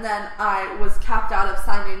 And then I was capped out of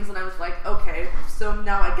signings, and I was like, okay, so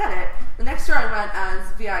now I get it. The next year I went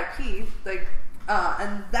as VIP, like,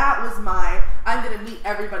 and that was I'm going to meet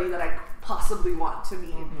everybody that I possibly want to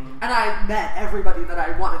meet. And I met everybody that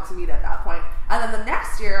I wanted to meet at that point. And then the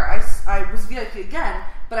next year, I was VIP again,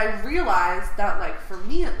 but I realized that, like, for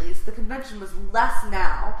me at least, the convention was less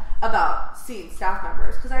now about seeing staff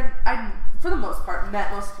members, because I, for the most part,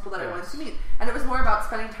 met most people that I wanted to meet. And it was more about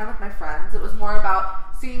spending time with my friends. It was more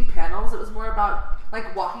about seeing panels. It was more about,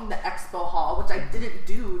 like, walking the expo hall, which I didn't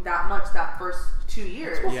do that much that first 2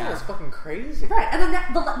 years. Yeah, it's fucking crazy. Right, and then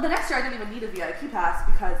the next year I didn't even need a VIP pass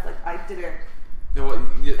because, like, I didn't... There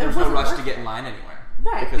was no rush to get in line anywhere.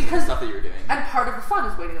 Right, because of the stuff that you were doing. And part of the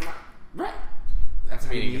fun is waiting in line. Right. That's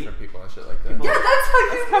Meeting different people and shit like that. Yeah,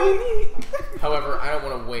 that's how you meet. However, I don't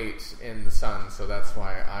want to wait in the sun, so that's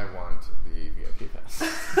why I want the VIP pass.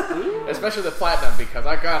 Especially the platinum, because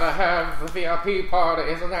I gotta have the VIP party.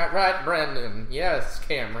 Isn't that right, Brendan? Yes,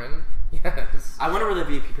 Cameron. Yes. I wonder where the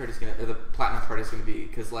VIP party is or the platinum party is gonna be,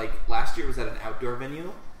 because like last year was at an outdoor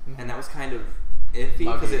venue, and that was kind of iffy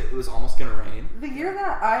because it was almost gonna rain. The year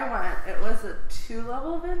that I went, it was a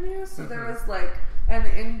 2-level venue, so there was like an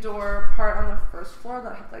indoor part on the first floor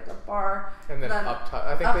that had like a bar, and then up top.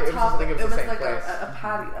 I think it was the same like place. A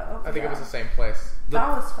patio. I think it was the same place. That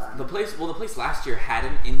was fun. The place last year had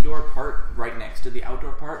an indoor part right next to the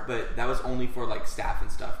outdoor part, but that was only for like staff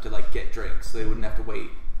and stuff to like get drinks, so they wouldn't have to wait.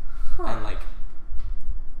 And like,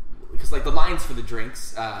 because like the lines for the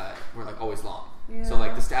drinks were like always long, so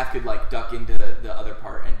like the staff could like duck into the other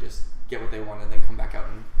part and just get what they wanted, and then come back out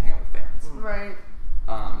and hang out with fans. Right.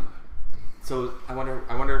 So I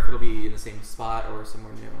wonder if it'll be in the same spot or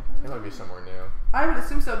somewhere new. It might be somewhere new. I would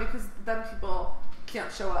assume so, because then people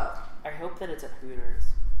can't show up. I hope that it's at Hooters.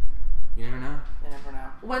 You never know. You never know.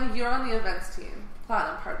 When you're on the events team,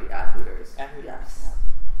 platinum party at Hooters. At Hooters. Yes. Yeah.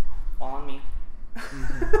 All on me.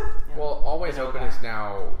 Yeah. Well, Always Open is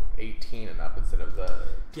now 18 and up instead of the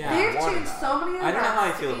They've changed so many events. I don't know how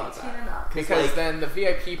I feel about that. Because like, then the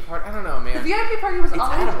VIP part, I don't know, man. The VIP party was all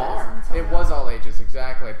ages. At a bar. It was all ages,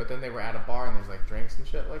 exactly. But then they were at a bar and there's like drinks and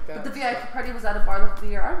shit like that. But the VIP party was at a bar the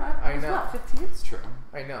year I went. I know. What, 15? It's true.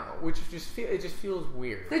 I know. Which just feels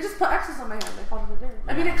weird. They just put X's on my hand. They called it a day.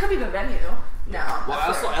 I mean, it could be the venue. No. Well,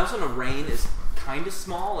 I also know rain is kind of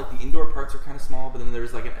small. Like the indoor parts are kind of small, but then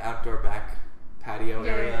there's like an outdoor back patio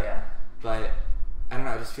area. Yeah. But I don't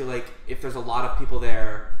know. I just feel like if there's a lot of people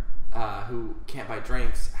there who can't buy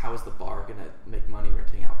drinks, how is the bar gonna make money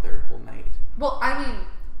renting out their whole night? Well, I mean,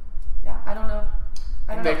 yeah, I don't know.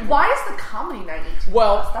 Why is the comedy night 18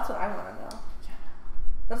 Well, plus? That's what I want to know.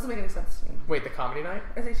 That doesn't make any sense to me. Wait, the comedy night?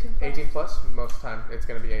 Is 18 plus? 18 plus? Most of the time, it's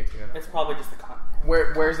going to be 18 and up. It's probably just the content.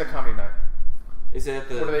 Where's the comedy night? Is it at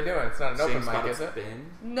the What are they doing? It's not an same open spot mic, is it's it? been?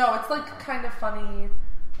 No, it's like kind of funny,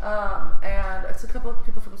 and it's a couple of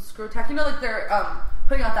people from Screw Attack. You know, like they're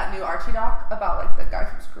putting out that new Archie doc about like the guy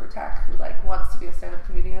from Screw Attack who like wants to be a stand-up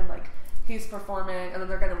comedian. Like he's performing, and then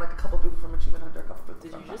they're getting like a couple people from Achievement Hunter, a couple people.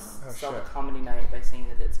 Did from you just Oh, sell shit. the comedy night by saying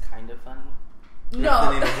that it's kind of funny? No. That's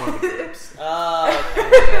the name of one of the groups. Oh, okay.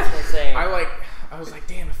 That's what I'm saying. I was like,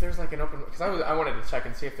 damn, if there's like an open, because I wanted to check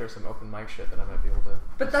and see if there's some open mic shit that I might be able to.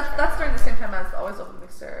 But that's during the same time as the Always Open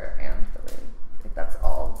Mixer and the Ring. Like that's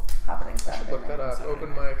all happening I should Saturday look that night. up. Saturday Open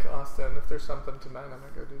night. mic, Austin. If there's something tonight, I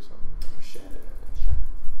might go do something. Oh, shit.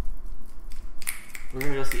 We're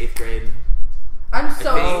gonna go see 8th Grade. I'm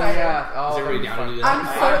so think- excited. Is everybody down to do that? I'm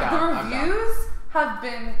I'm the down. reviews have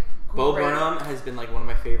been Bo great. Burnham has been like one of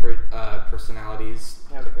my favorite personalities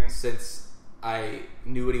I would agree. since I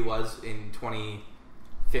knew what he was in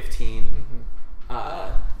 2015.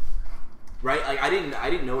 Mm-hmm. Right? Like I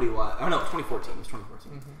didn't know what he was. Oh no, 2014. It was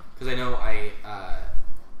 2014. Mm-hmm. Because I know I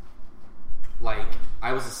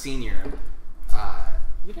was a senior.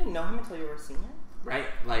 You didn't know him until you were a senior? Right?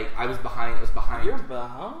 Like I was behind. You're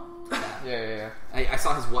behind. Yeah. Yeah. I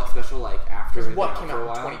saw his What special like after. Because it had what been came for a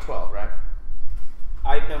out in while. 2012, right?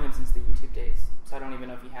 I've known him since the YouTube days, so I don't even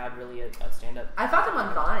know if he had really a stand-up. I found him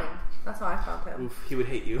on Vine. That's how I found him. Oof, he would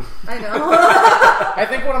hate you. I know. I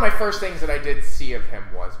think one of my first things that I did see of him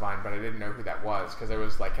was Vine, but I didn't know who that was because it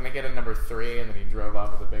was like, can I get a number 3? And then he drove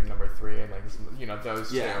off with a big number 3 and like,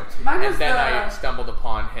 those Yeah. two. Mine was And then the- I stumbled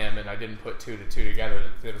upon him and I didn't put 2 to 2 together.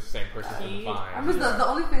 It was the same person from He- Vine. I was the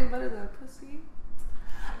only thing better than pussy.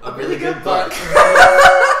 A really good book.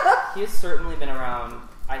 He has certainly been around,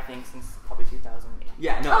 I think, since probably 2008.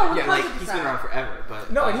 Yeah, no, Oh, yeah, like 100%. he's been around forever,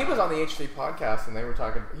 but No, and he was on the H3 podcast, and they were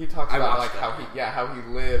talking. He talks I about watched like that. how he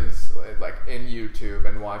lives like in YouTube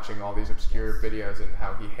and watching all these obscure videos, and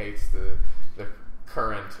how he hates the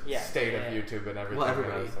current state of YouTube and everything. well, And I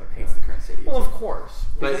everybody was like, hates the current state of Well, YouTube. of course,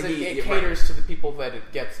 But because he- it yeah, caters to the people that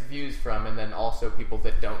it gets views from, and then also people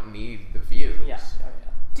that don't need the views. Yeah. Oh,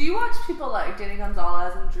 yeah. Do you watch people like Danny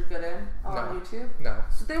Gonzalez and Drew Gooden on No. YouTube? No.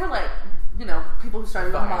 So they were like, people who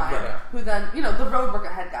started on Vine, Vine, right. who then, the road work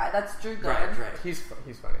ahead guy. That's Drew Gooden. Right. He's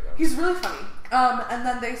funny though. He's really funny. And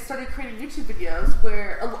then they started creating YouTube videos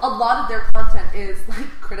where a lot of their content is like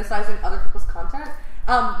criticizing other people's content.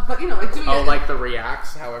 But like doing it. like the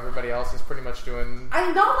reacts, how everybody else is pretty much doing.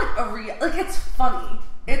 I know, like it's funny.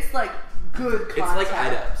 It's like good content. It's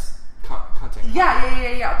like iDubbbz content.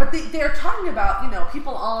 Yeah. But they're talking about,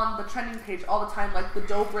 people on the trending page all the time, like the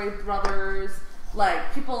Dobre brothers,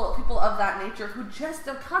 like people of that nature who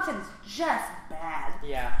their content is just bad.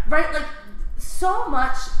 Yeah. Right? Like, so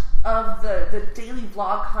much of the daily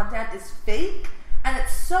vlog content is fake, and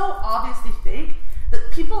it's so obviously fake that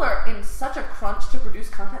people are in such a crunch to produce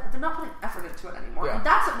content that they're not putting effort into it anymore. Yeah. And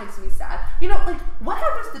that's what makes me sad. Like, what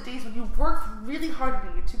happens the days when you worked really hard on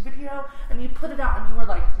a YouTube video and you put it out and you were,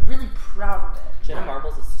 like, really proud of it? Jenna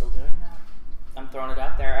Marbles is still doing that. I'm throwing it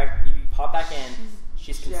out there. You pop back in.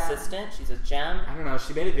 She's gem. consistent. She's a gem. I don't know.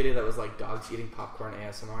 She made a video that was like dogs eating popcorn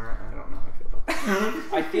ASMR, and I don't know how I feel about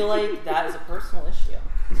that. I feel like that is a personal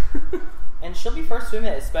issue. And she'll be first to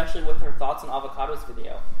admit, especially with her thoughts on avocados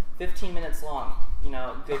video. 15 minutes long.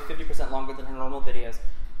 Good 50% longer than her normal videos.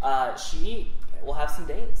 She will have some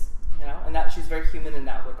days, and that she's very human in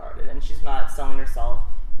that regard. And she's not selling herself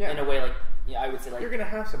in a way like, I would say like... You're gonna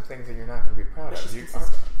have some things that you're not gonna be proud But of. she's You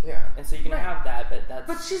consistent. Yeah. And so you're going to have that, but that's...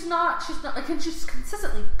 But she's not, like, and she's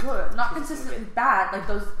consistently good, not consistently bad, like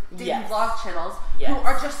those daily vlog channels who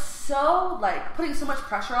are just so, like, putting so much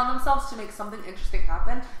pressure on themselves to make something interesting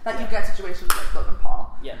happen that you get situations like Logan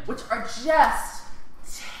Paul, which are just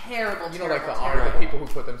terrible, like the terrible. people who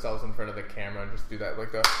put themselves in front of the camera and just do that,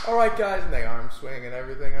 like the all right guys, and they arm swing and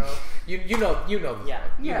everything else. You know the look. You know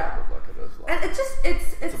the look of those vlogs. And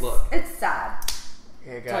it's sad.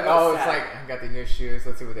 Hey guys. It's like I got the new shoes.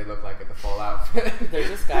 Let's see what they look like at the full outfit. There's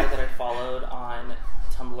this guy that I followed on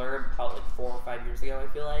Tumblr probably like 4 or 5 years ago,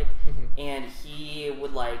 I feel like, and he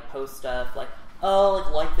would like post stuff like,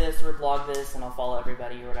 like this or blog this, and I'll follow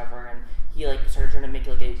everybody or whatever. And he like started trying to make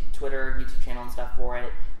like a Twitter, YouTube channel and stuff for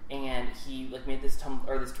it. And he like made this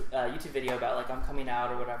YouTube video about like I'm coming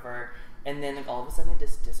out or whatever. And then like all of a sudden it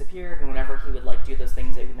just disappeared. And whenever he would like do those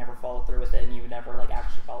things, they would never follow through with it, and he would never like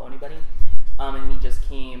actually follow anybody. and he just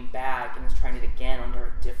came back and is trying it again under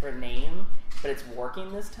a different name, but it's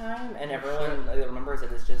working this time, and everyone remembers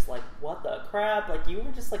it as just like, what the crap? Like, you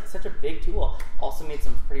were just like such a big tool. Also made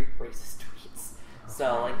some pretty racist tweets.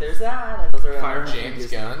 So like, there's that, and those are Fire James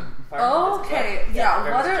Gunn. Okay,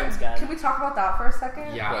 can we talk about that for a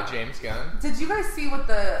second? Yeah. What, James Gunn? Did you guys see what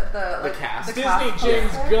the cast? Disney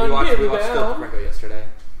James Gunn. We watched Philip Franco yesterday.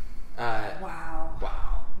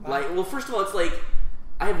 Wow. Like, well, first of all, it's like,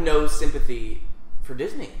 I have no sympathy for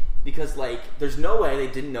Disney. Because, like, there's no way they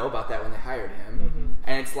didn't know about that when they hired him.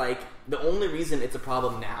 And it's like, the only reason it's a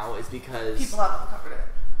problem now is because... people haven't uncovered it.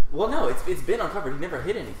 Well, no, it's been uncovered. He never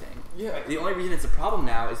hid anything. Yeah. The only reason it's a problem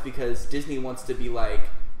now is because Disney wants to be like,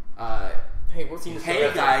 hey, we're PC.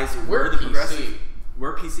 Hey, guys, we're the PC. progressive.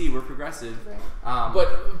 We're PC, we're progressive. But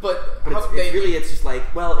it's just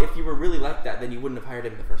like, well, if you were really like that, then you wouldn't have hired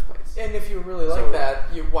him in the first place. And if you were really like that,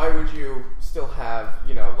 why would you still have,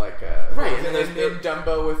 like, right? And then in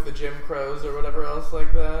Dumbo with the Jim Crows or whatever else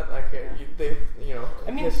like that? Like,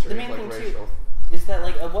 I mean, history the main like thing racial. too is that,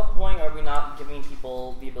 like, at what point are we not giving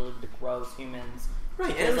people the ability to grow as humans? Right,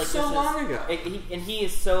 Because, and it was like, so long ago. He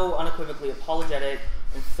is so unequivocally apologetic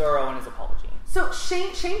and thorough in his apology. So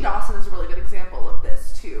Shane Dawson is a really good example of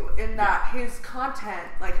this too, in that his content,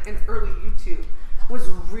 like in early YouTube, was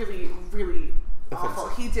really, really awful.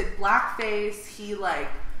 He did blackface.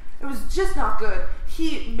 It was just not good.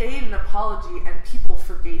 He made an apology and people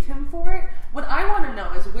forgave him for it. What I want to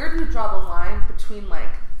know is, where do you draw the line between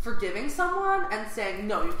like forgiving someone and saying,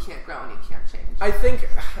 no, you can't grow and you can't change? I think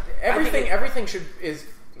everything is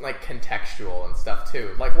like contextual and stuff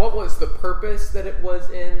too. Like, what was the purpose that it was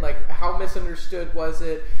in? Like, how misunderstood was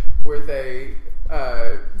it? Were they?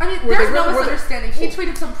 There's no misunderstanding. He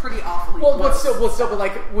tweeted some pretty awfully. But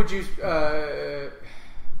like, would you?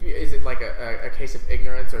 Is it like a case of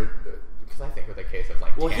ignorance, or because I think with a case of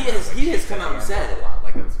like? Well, he has come out and said a lot.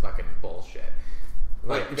 Like, it's fucking bullshit.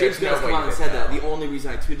 Like James Gunn has come out and said that the only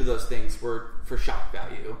reason I tweeted those things were for shock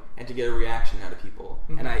value and to get a reaction out of people.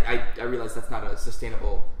 And I realized that's not a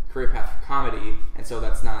sustainable career path for comedy, and so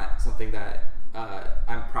that's not something that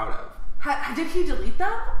I'm proud of. Did he delete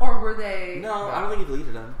them, or were they? No, I don't think he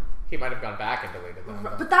deleted them. He might have gone back and deleted them.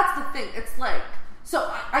 But that's the thing. It's like,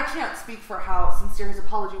 so I can't speak for how sincere his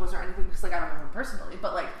apology was or anything, because like, I don't know him personally,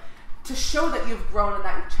 but like, to show that you've grown and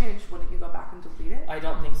that you've changed, wouldn't you go back and delete it? I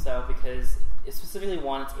don't think so, because specifically,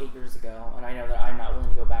 one, it's 8 years ago, and I know that I'm not willing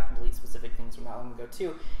to go back and delete specific things from that long ago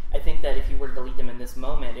too. I think that if you were to delete them in this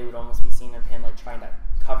moment, it would almost be seen of him like trying to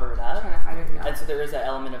cover it up. Trying to hide it, yeah. And so there is that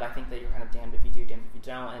element of, I think, that you're kind of damned if you do, damned if you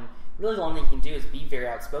don't. And really the only thing you can do is be very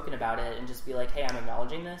outspoken about it and just be like, hey, I'm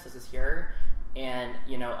acknowledging this is here, and,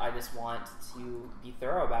 I just want to be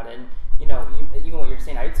thorough about it. And, even what you're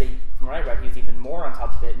saying, I would say, from what I read, he was even more on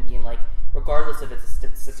top of it and being like, regardless of its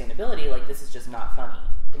sustainability, like, this is just not funny.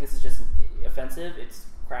 Like, this is just offensive, it's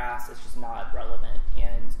crass, it's just not relevant.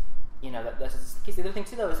 And, that's just the case. The other thing,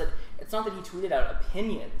 too, though, is that it's not that he tweeted out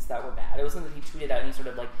opinions that were bad. It wasn't that he tweeted out any sort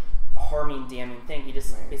of, like, harming, damning thing. He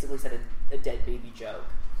just basically said a dead baby joke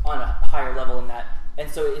on a higher level than that. And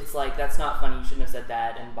so it's like, that's not funny, you shouldn't have said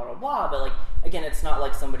that, and blah, blah, blah. But, like, again, it's not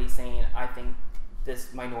like somebody saying, I think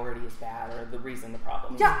this minority is bad, or the reason the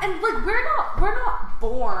problem is. Yeah, and, like, we're not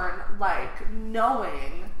born, like,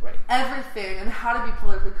 knowing everything and how to be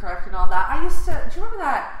politically correct and all that. Do you remember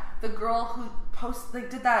that, the girl who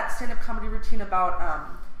did that stand-up comedy routine about,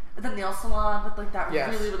 the nail salon with, like, that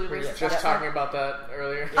really, really racist just talking about that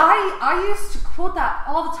earlier. Yeah. I used to quote that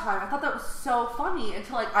all the time. I thought that was so funny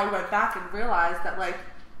until, like, I went back and realized that, like,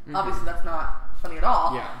 obviously that's not funny at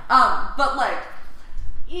all. Yeah. But, like,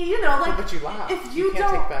 like, but you laugh. If you can't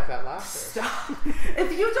take back that laughter. Stop.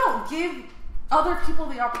 If you don't give other people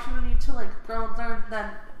the opportunity to, like, grow and learn, then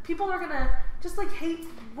people are gonna just, like, hate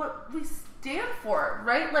what we stand for,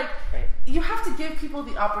 right? Like, you have to give people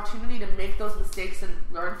the opportunity to make those mistakes and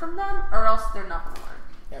learn from them, or else they're not gonna learn.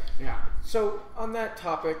 Yep. Yeah. So, on that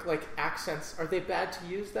topic, like, accents, are they bad to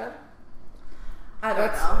use then? I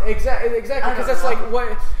don't know. Exactly, because that's like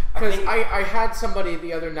what... Because I had somebody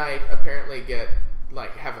the other night apparently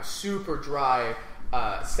have a super dry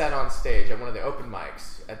set on stage at one of the open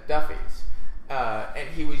mics at Duffy's. And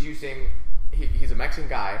he was using... He's a Mexican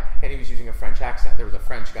guy, and he was using a French accent. There was a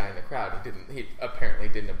French guy in the crowd he apparently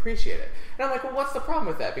didn't appreciate it. And I'm like, well, what's the problem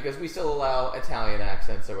with that? Because we still allow Italian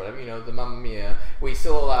accents or whatever, the Mamma Mia. We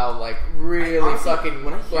still allow, like, really fucking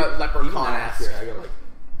leprechaun-esque.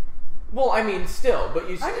 Well, I mean, still, but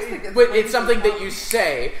it's something that you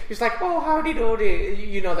say. It's like, oh, howdy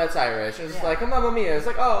doody, that's Irish. And it's like, oh, Mamma Mia. It's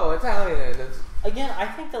like, oh, Italian. Again, I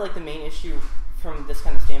think that, like, the main issue from this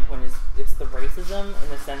kind of standpoint is it's the racism, in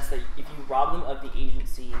the sense that if you rob them of the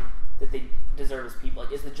agency that they deserve as people?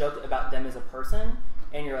 Like, is the joke about them as a person,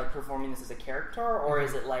 and you're like performing this as a character, or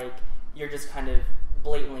is it like you're just kind of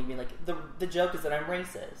blatantly being like the joke is that I'm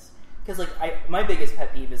racist? Because like my biggest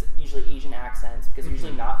pet peeve is usually Asian accents because they're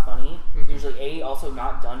usually not funny. They're usually also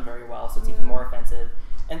not done very well, so it's even more offensive.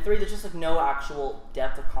 And 3, there's just like no actual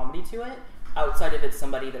depth of comedy to it outside of it's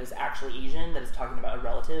somebody that is actually Asian that is talking about a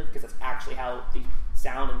relative because that's actually how they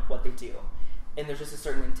sound and what they do. And there's just a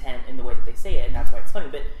certain intent in the way that they say it, and that's why it's funny.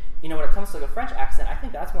 But you know, when it comes to like a French accent, I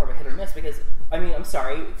think that's more of a hit or miss because I mean, I'm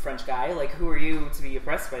sorry, French guy, like who are you to be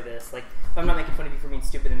oppressed by this? Like, I'm not making fun of you for being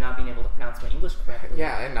stupid and not being able to pronounce my English correctly.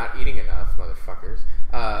 Yeah, and not eating enough, motherfuckers.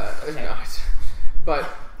 Okay. No, but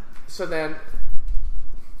so then,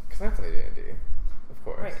 because I played D&D, of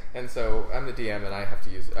course, Right. and so I'm the DM, and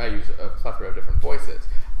I use a plethora of different voices.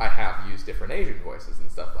 I have used different Asian voices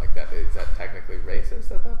and stuff like that. Is that technically racist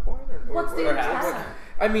at that point? What's the intent?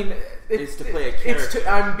 I mean, It's to play a character.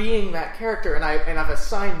 I'm being that character, and I've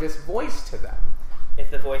assigned this voice to them. If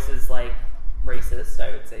the voice is like racist,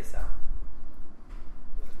 I would say so.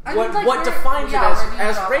 I mean, like, What we're- defines yeah, it we're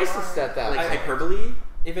as being racist at that? Like point? hyperbole?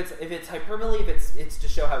 If it's hyperbole, if it's to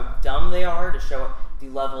show how dumb they are, to show the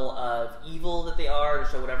level of evil that they are, to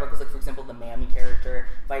show whatever. Because, like, for example, the Mammy character,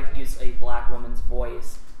 if I use a black woman's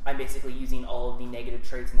voice, I'm basically using all of the negative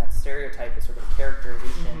traits in that stereotype as sort of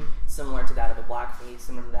characterization, similar to that of a blackface,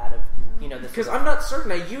 similar to that of, you know, this. Because I'm not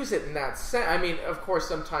certain I use it in that sense. I mean, of course,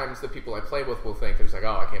 sometimes the people I play with will think, it's like,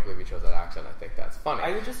 oh, I can't believe you chose that accent. I think that's funny.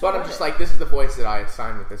 I would just but I'm avoid just it. like, this is the voice that I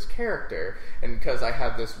assigned with this character. And because I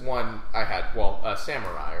had this one, a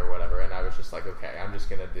samurai or whatever, and I was just like, okay, I'm just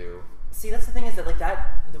going to do... See, that's the thing is that, like,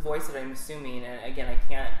 the voice that I'm assuming, and again,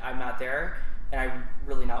 I'm not there, and I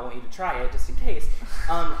really not want you to try it, just in case.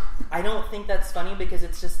 I don't think that's funny because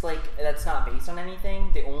it's just, like, that's not based on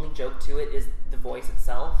anything. The only joke to it is the voice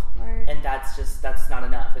itself, Right. and that's not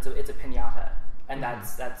enough. It's a piñata, and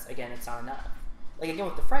that's again, it's not enough. Like, again,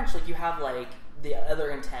 with the French, like, you have, like, the other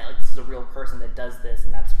intent, like, this is a real person that does this,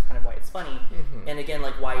 and that's kind of why it's funny. And again,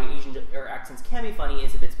 like, why Asian or accents can be funny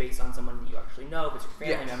is if it's based on someone that you actually know, if it's your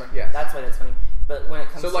family member. yes. That's why that's funny. But when it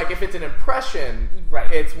comes So, to... like, if it's an impression, Right.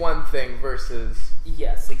 it's one thing versus...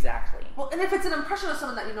 Yes, exactly. Well, and if it's an impression of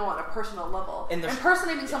someone that you know on a personal level, And there's-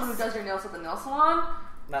 impersonating someone who does your nails at the nail salon,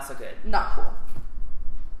 Not so good. not cool.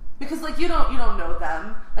 Because like you don't know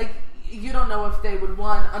them. Like you don't know if they would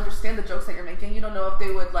understand the jokes that you're making. You don't know if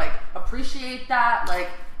they would like appreciate that. Like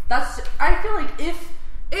that's. I feel like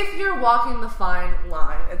if you're walking the fine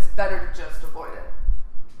line, it's better to just avoid it.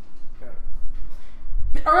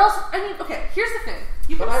 Or else, I mean, okay. Here's the thing: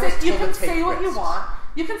 you But I was can told to say take what you risks. want.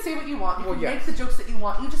 You can say what you want. You Well, can yes. make the jokes that you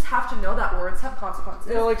want. You just have to know that words have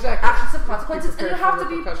consequences. Well, exactly. Actions have Be consequences, and you prepared have for to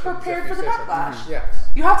be repercussions prepared if for you the say something. backlash. Yes.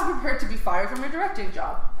 You have to be prepared to be fired from your directing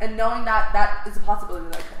job, and knowing that that is a possibility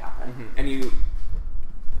that could happen. And you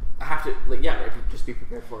have to, like, just be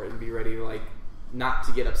prepared for it and be ready to, like, not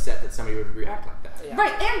to get upset that somebody would react like that. Yeah.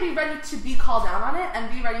 Right, and be ready to be called down on it,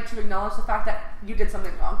 and be ready to acknowledge the fact that you did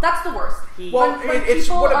something wrong. That's the worst. Well, When it's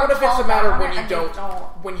people what are if it's a called matter down on when it you and they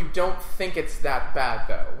when you don't think it's that bad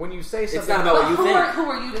though. When you say something, not about But what you who think. who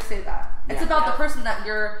are you to say that? It's Yeah, about yeah. the person that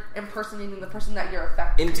you're impersonating, the person that you're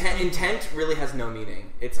affecting. Intent really has no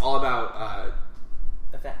meaning. It's all about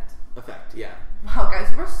Effect. effect, yeah. Wow,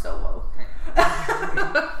 guys, we're so woke.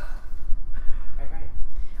 Right.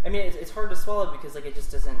 I mean, it's hard to swallow because like it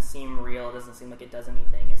just doesn't seem real. It doesn't seem like it does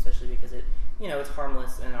anything, especially because it, you know, it's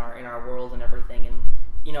harmless in our world and everything. And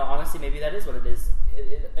you know, honestly, maybe that is what it is.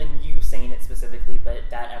 And you saying it specifically, but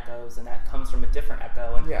that echoes and that comes from a different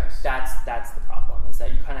echo. And Yes. that's the problem is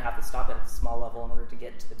that you kind of have to stop it at the small level in order to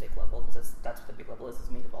get to the big level because that's what the big level is. It's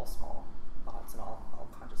made of all small thoughts and all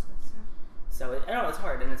consciousness. So I know it's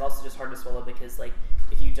hard, and it's also just hard to swallow because like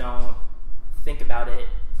if you don't think about it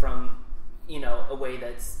from, you know, a way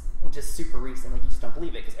that's just super recent, like you just don't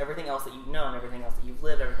believe it because everything else that you've known, everything else that you've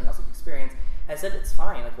lived, everything else that you've experienced has said it's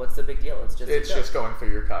fine. Like what's the big deal? It's just going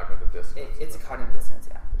through your cognitive dissonance. it's a cognitive dissonance,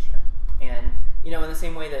 yeah, for sure. And you know, in the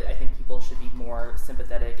same way that I think people should be more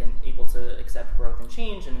sympathetic and able to accept growth and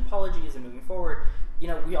change and apologies and moving forward, you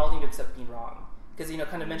know, we all need to accept being wrong. Because, you know,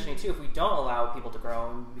 kind of mentioning too, if we don't allow people to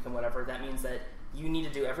grow and become whatever, that means that you need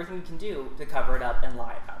to do everything you can do to cover it up and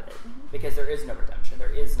lie about it. Because there is no redemption. There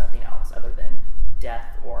is nothing else other than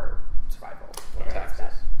death or survival. Or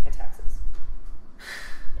taxes. And taxes.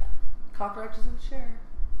 Yeah. Cockroaches and share.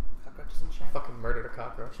 Cockroaches and share. Fucking murdered a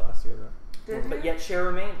cockroach last year though. Did But we? yet share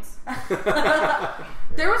remains.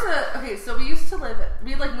 There was so we used to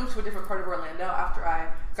we like moved to a different part of Orlando after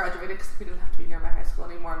I graduated because we didn't have to be near my high school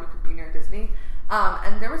anymore and we could be near Disney.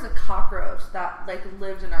 And there was a cockroach that like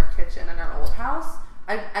lived in our kitchen in our old house.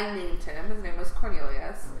 I named him. His name was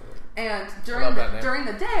Cornelius. And Love that name. during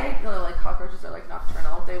the day, like cockroaches are like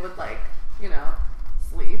nocturnal. They would like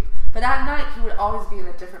sleep. But at night, he would always be in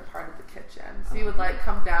a different part of the kitchen. So he would like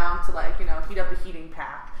come down to like heat up the heating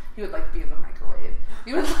pack. He would like be in the microwave.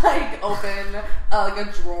 He would like open like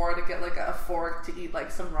a drawer to get like a fork to eat like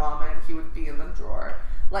some ramen. He would be in the drawer.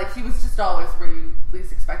 Like he was just always where you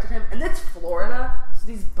least expected him. And it's Florida, so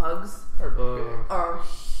these bugs are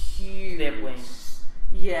huge. They have wings.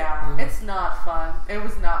 Yeah, it's not fun. It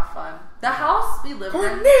was not fun. The house we lived in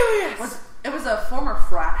was a former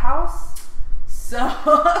frat house. So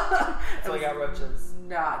That's why I got roaches.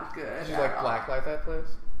 Not good. Did you like blacklight that place?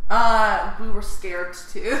 We were scared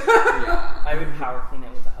too. Yeah. I would power clean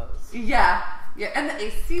it with a hose. Yeah, and the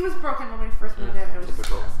AC was broken when we first moved in. It was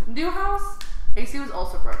typical. New house. AC was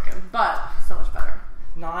also broken, but so much better.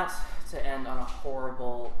 Not to end on a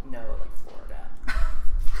horrible note like Florida,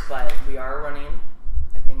 but we are running,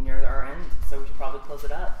 I think, near our end, so we should probably close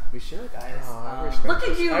it up. We should. Guys. Oh, I wish Look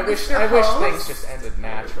things at you, I wish Mr. things Host. just ended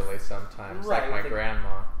naturally sometimes, Right, like my the-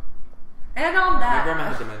 grandma. And on My that, grandma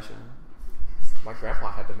had dementia. My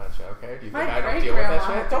grandpa had dementia, okay? Do you My think I don't deal with that great-grandma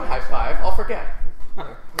shit? had Don't high dementia. five. I'll forget.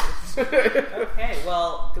 Okay,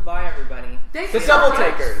 well, goodbye, everybody. thanks The so Double much.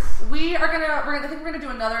 Takers. We are I think we're gonna do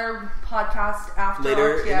another podcast after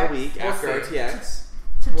Later in RTX the week, after see. RTX.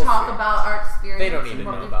 to We'll talk see. about our experience. They don't need and to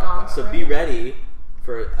what know we've about gone that. So through. be ready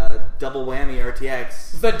for a double whammy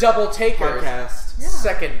RTX The Double Takers. podcast Yeah.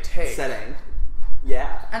 Second take. setting.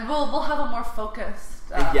 Yeah. And we'll have a more focused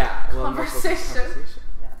We'll have more focused conversation.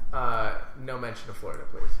 No mention of Florida,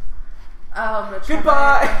 please. I'm gonna try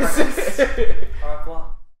Goodbye. my best.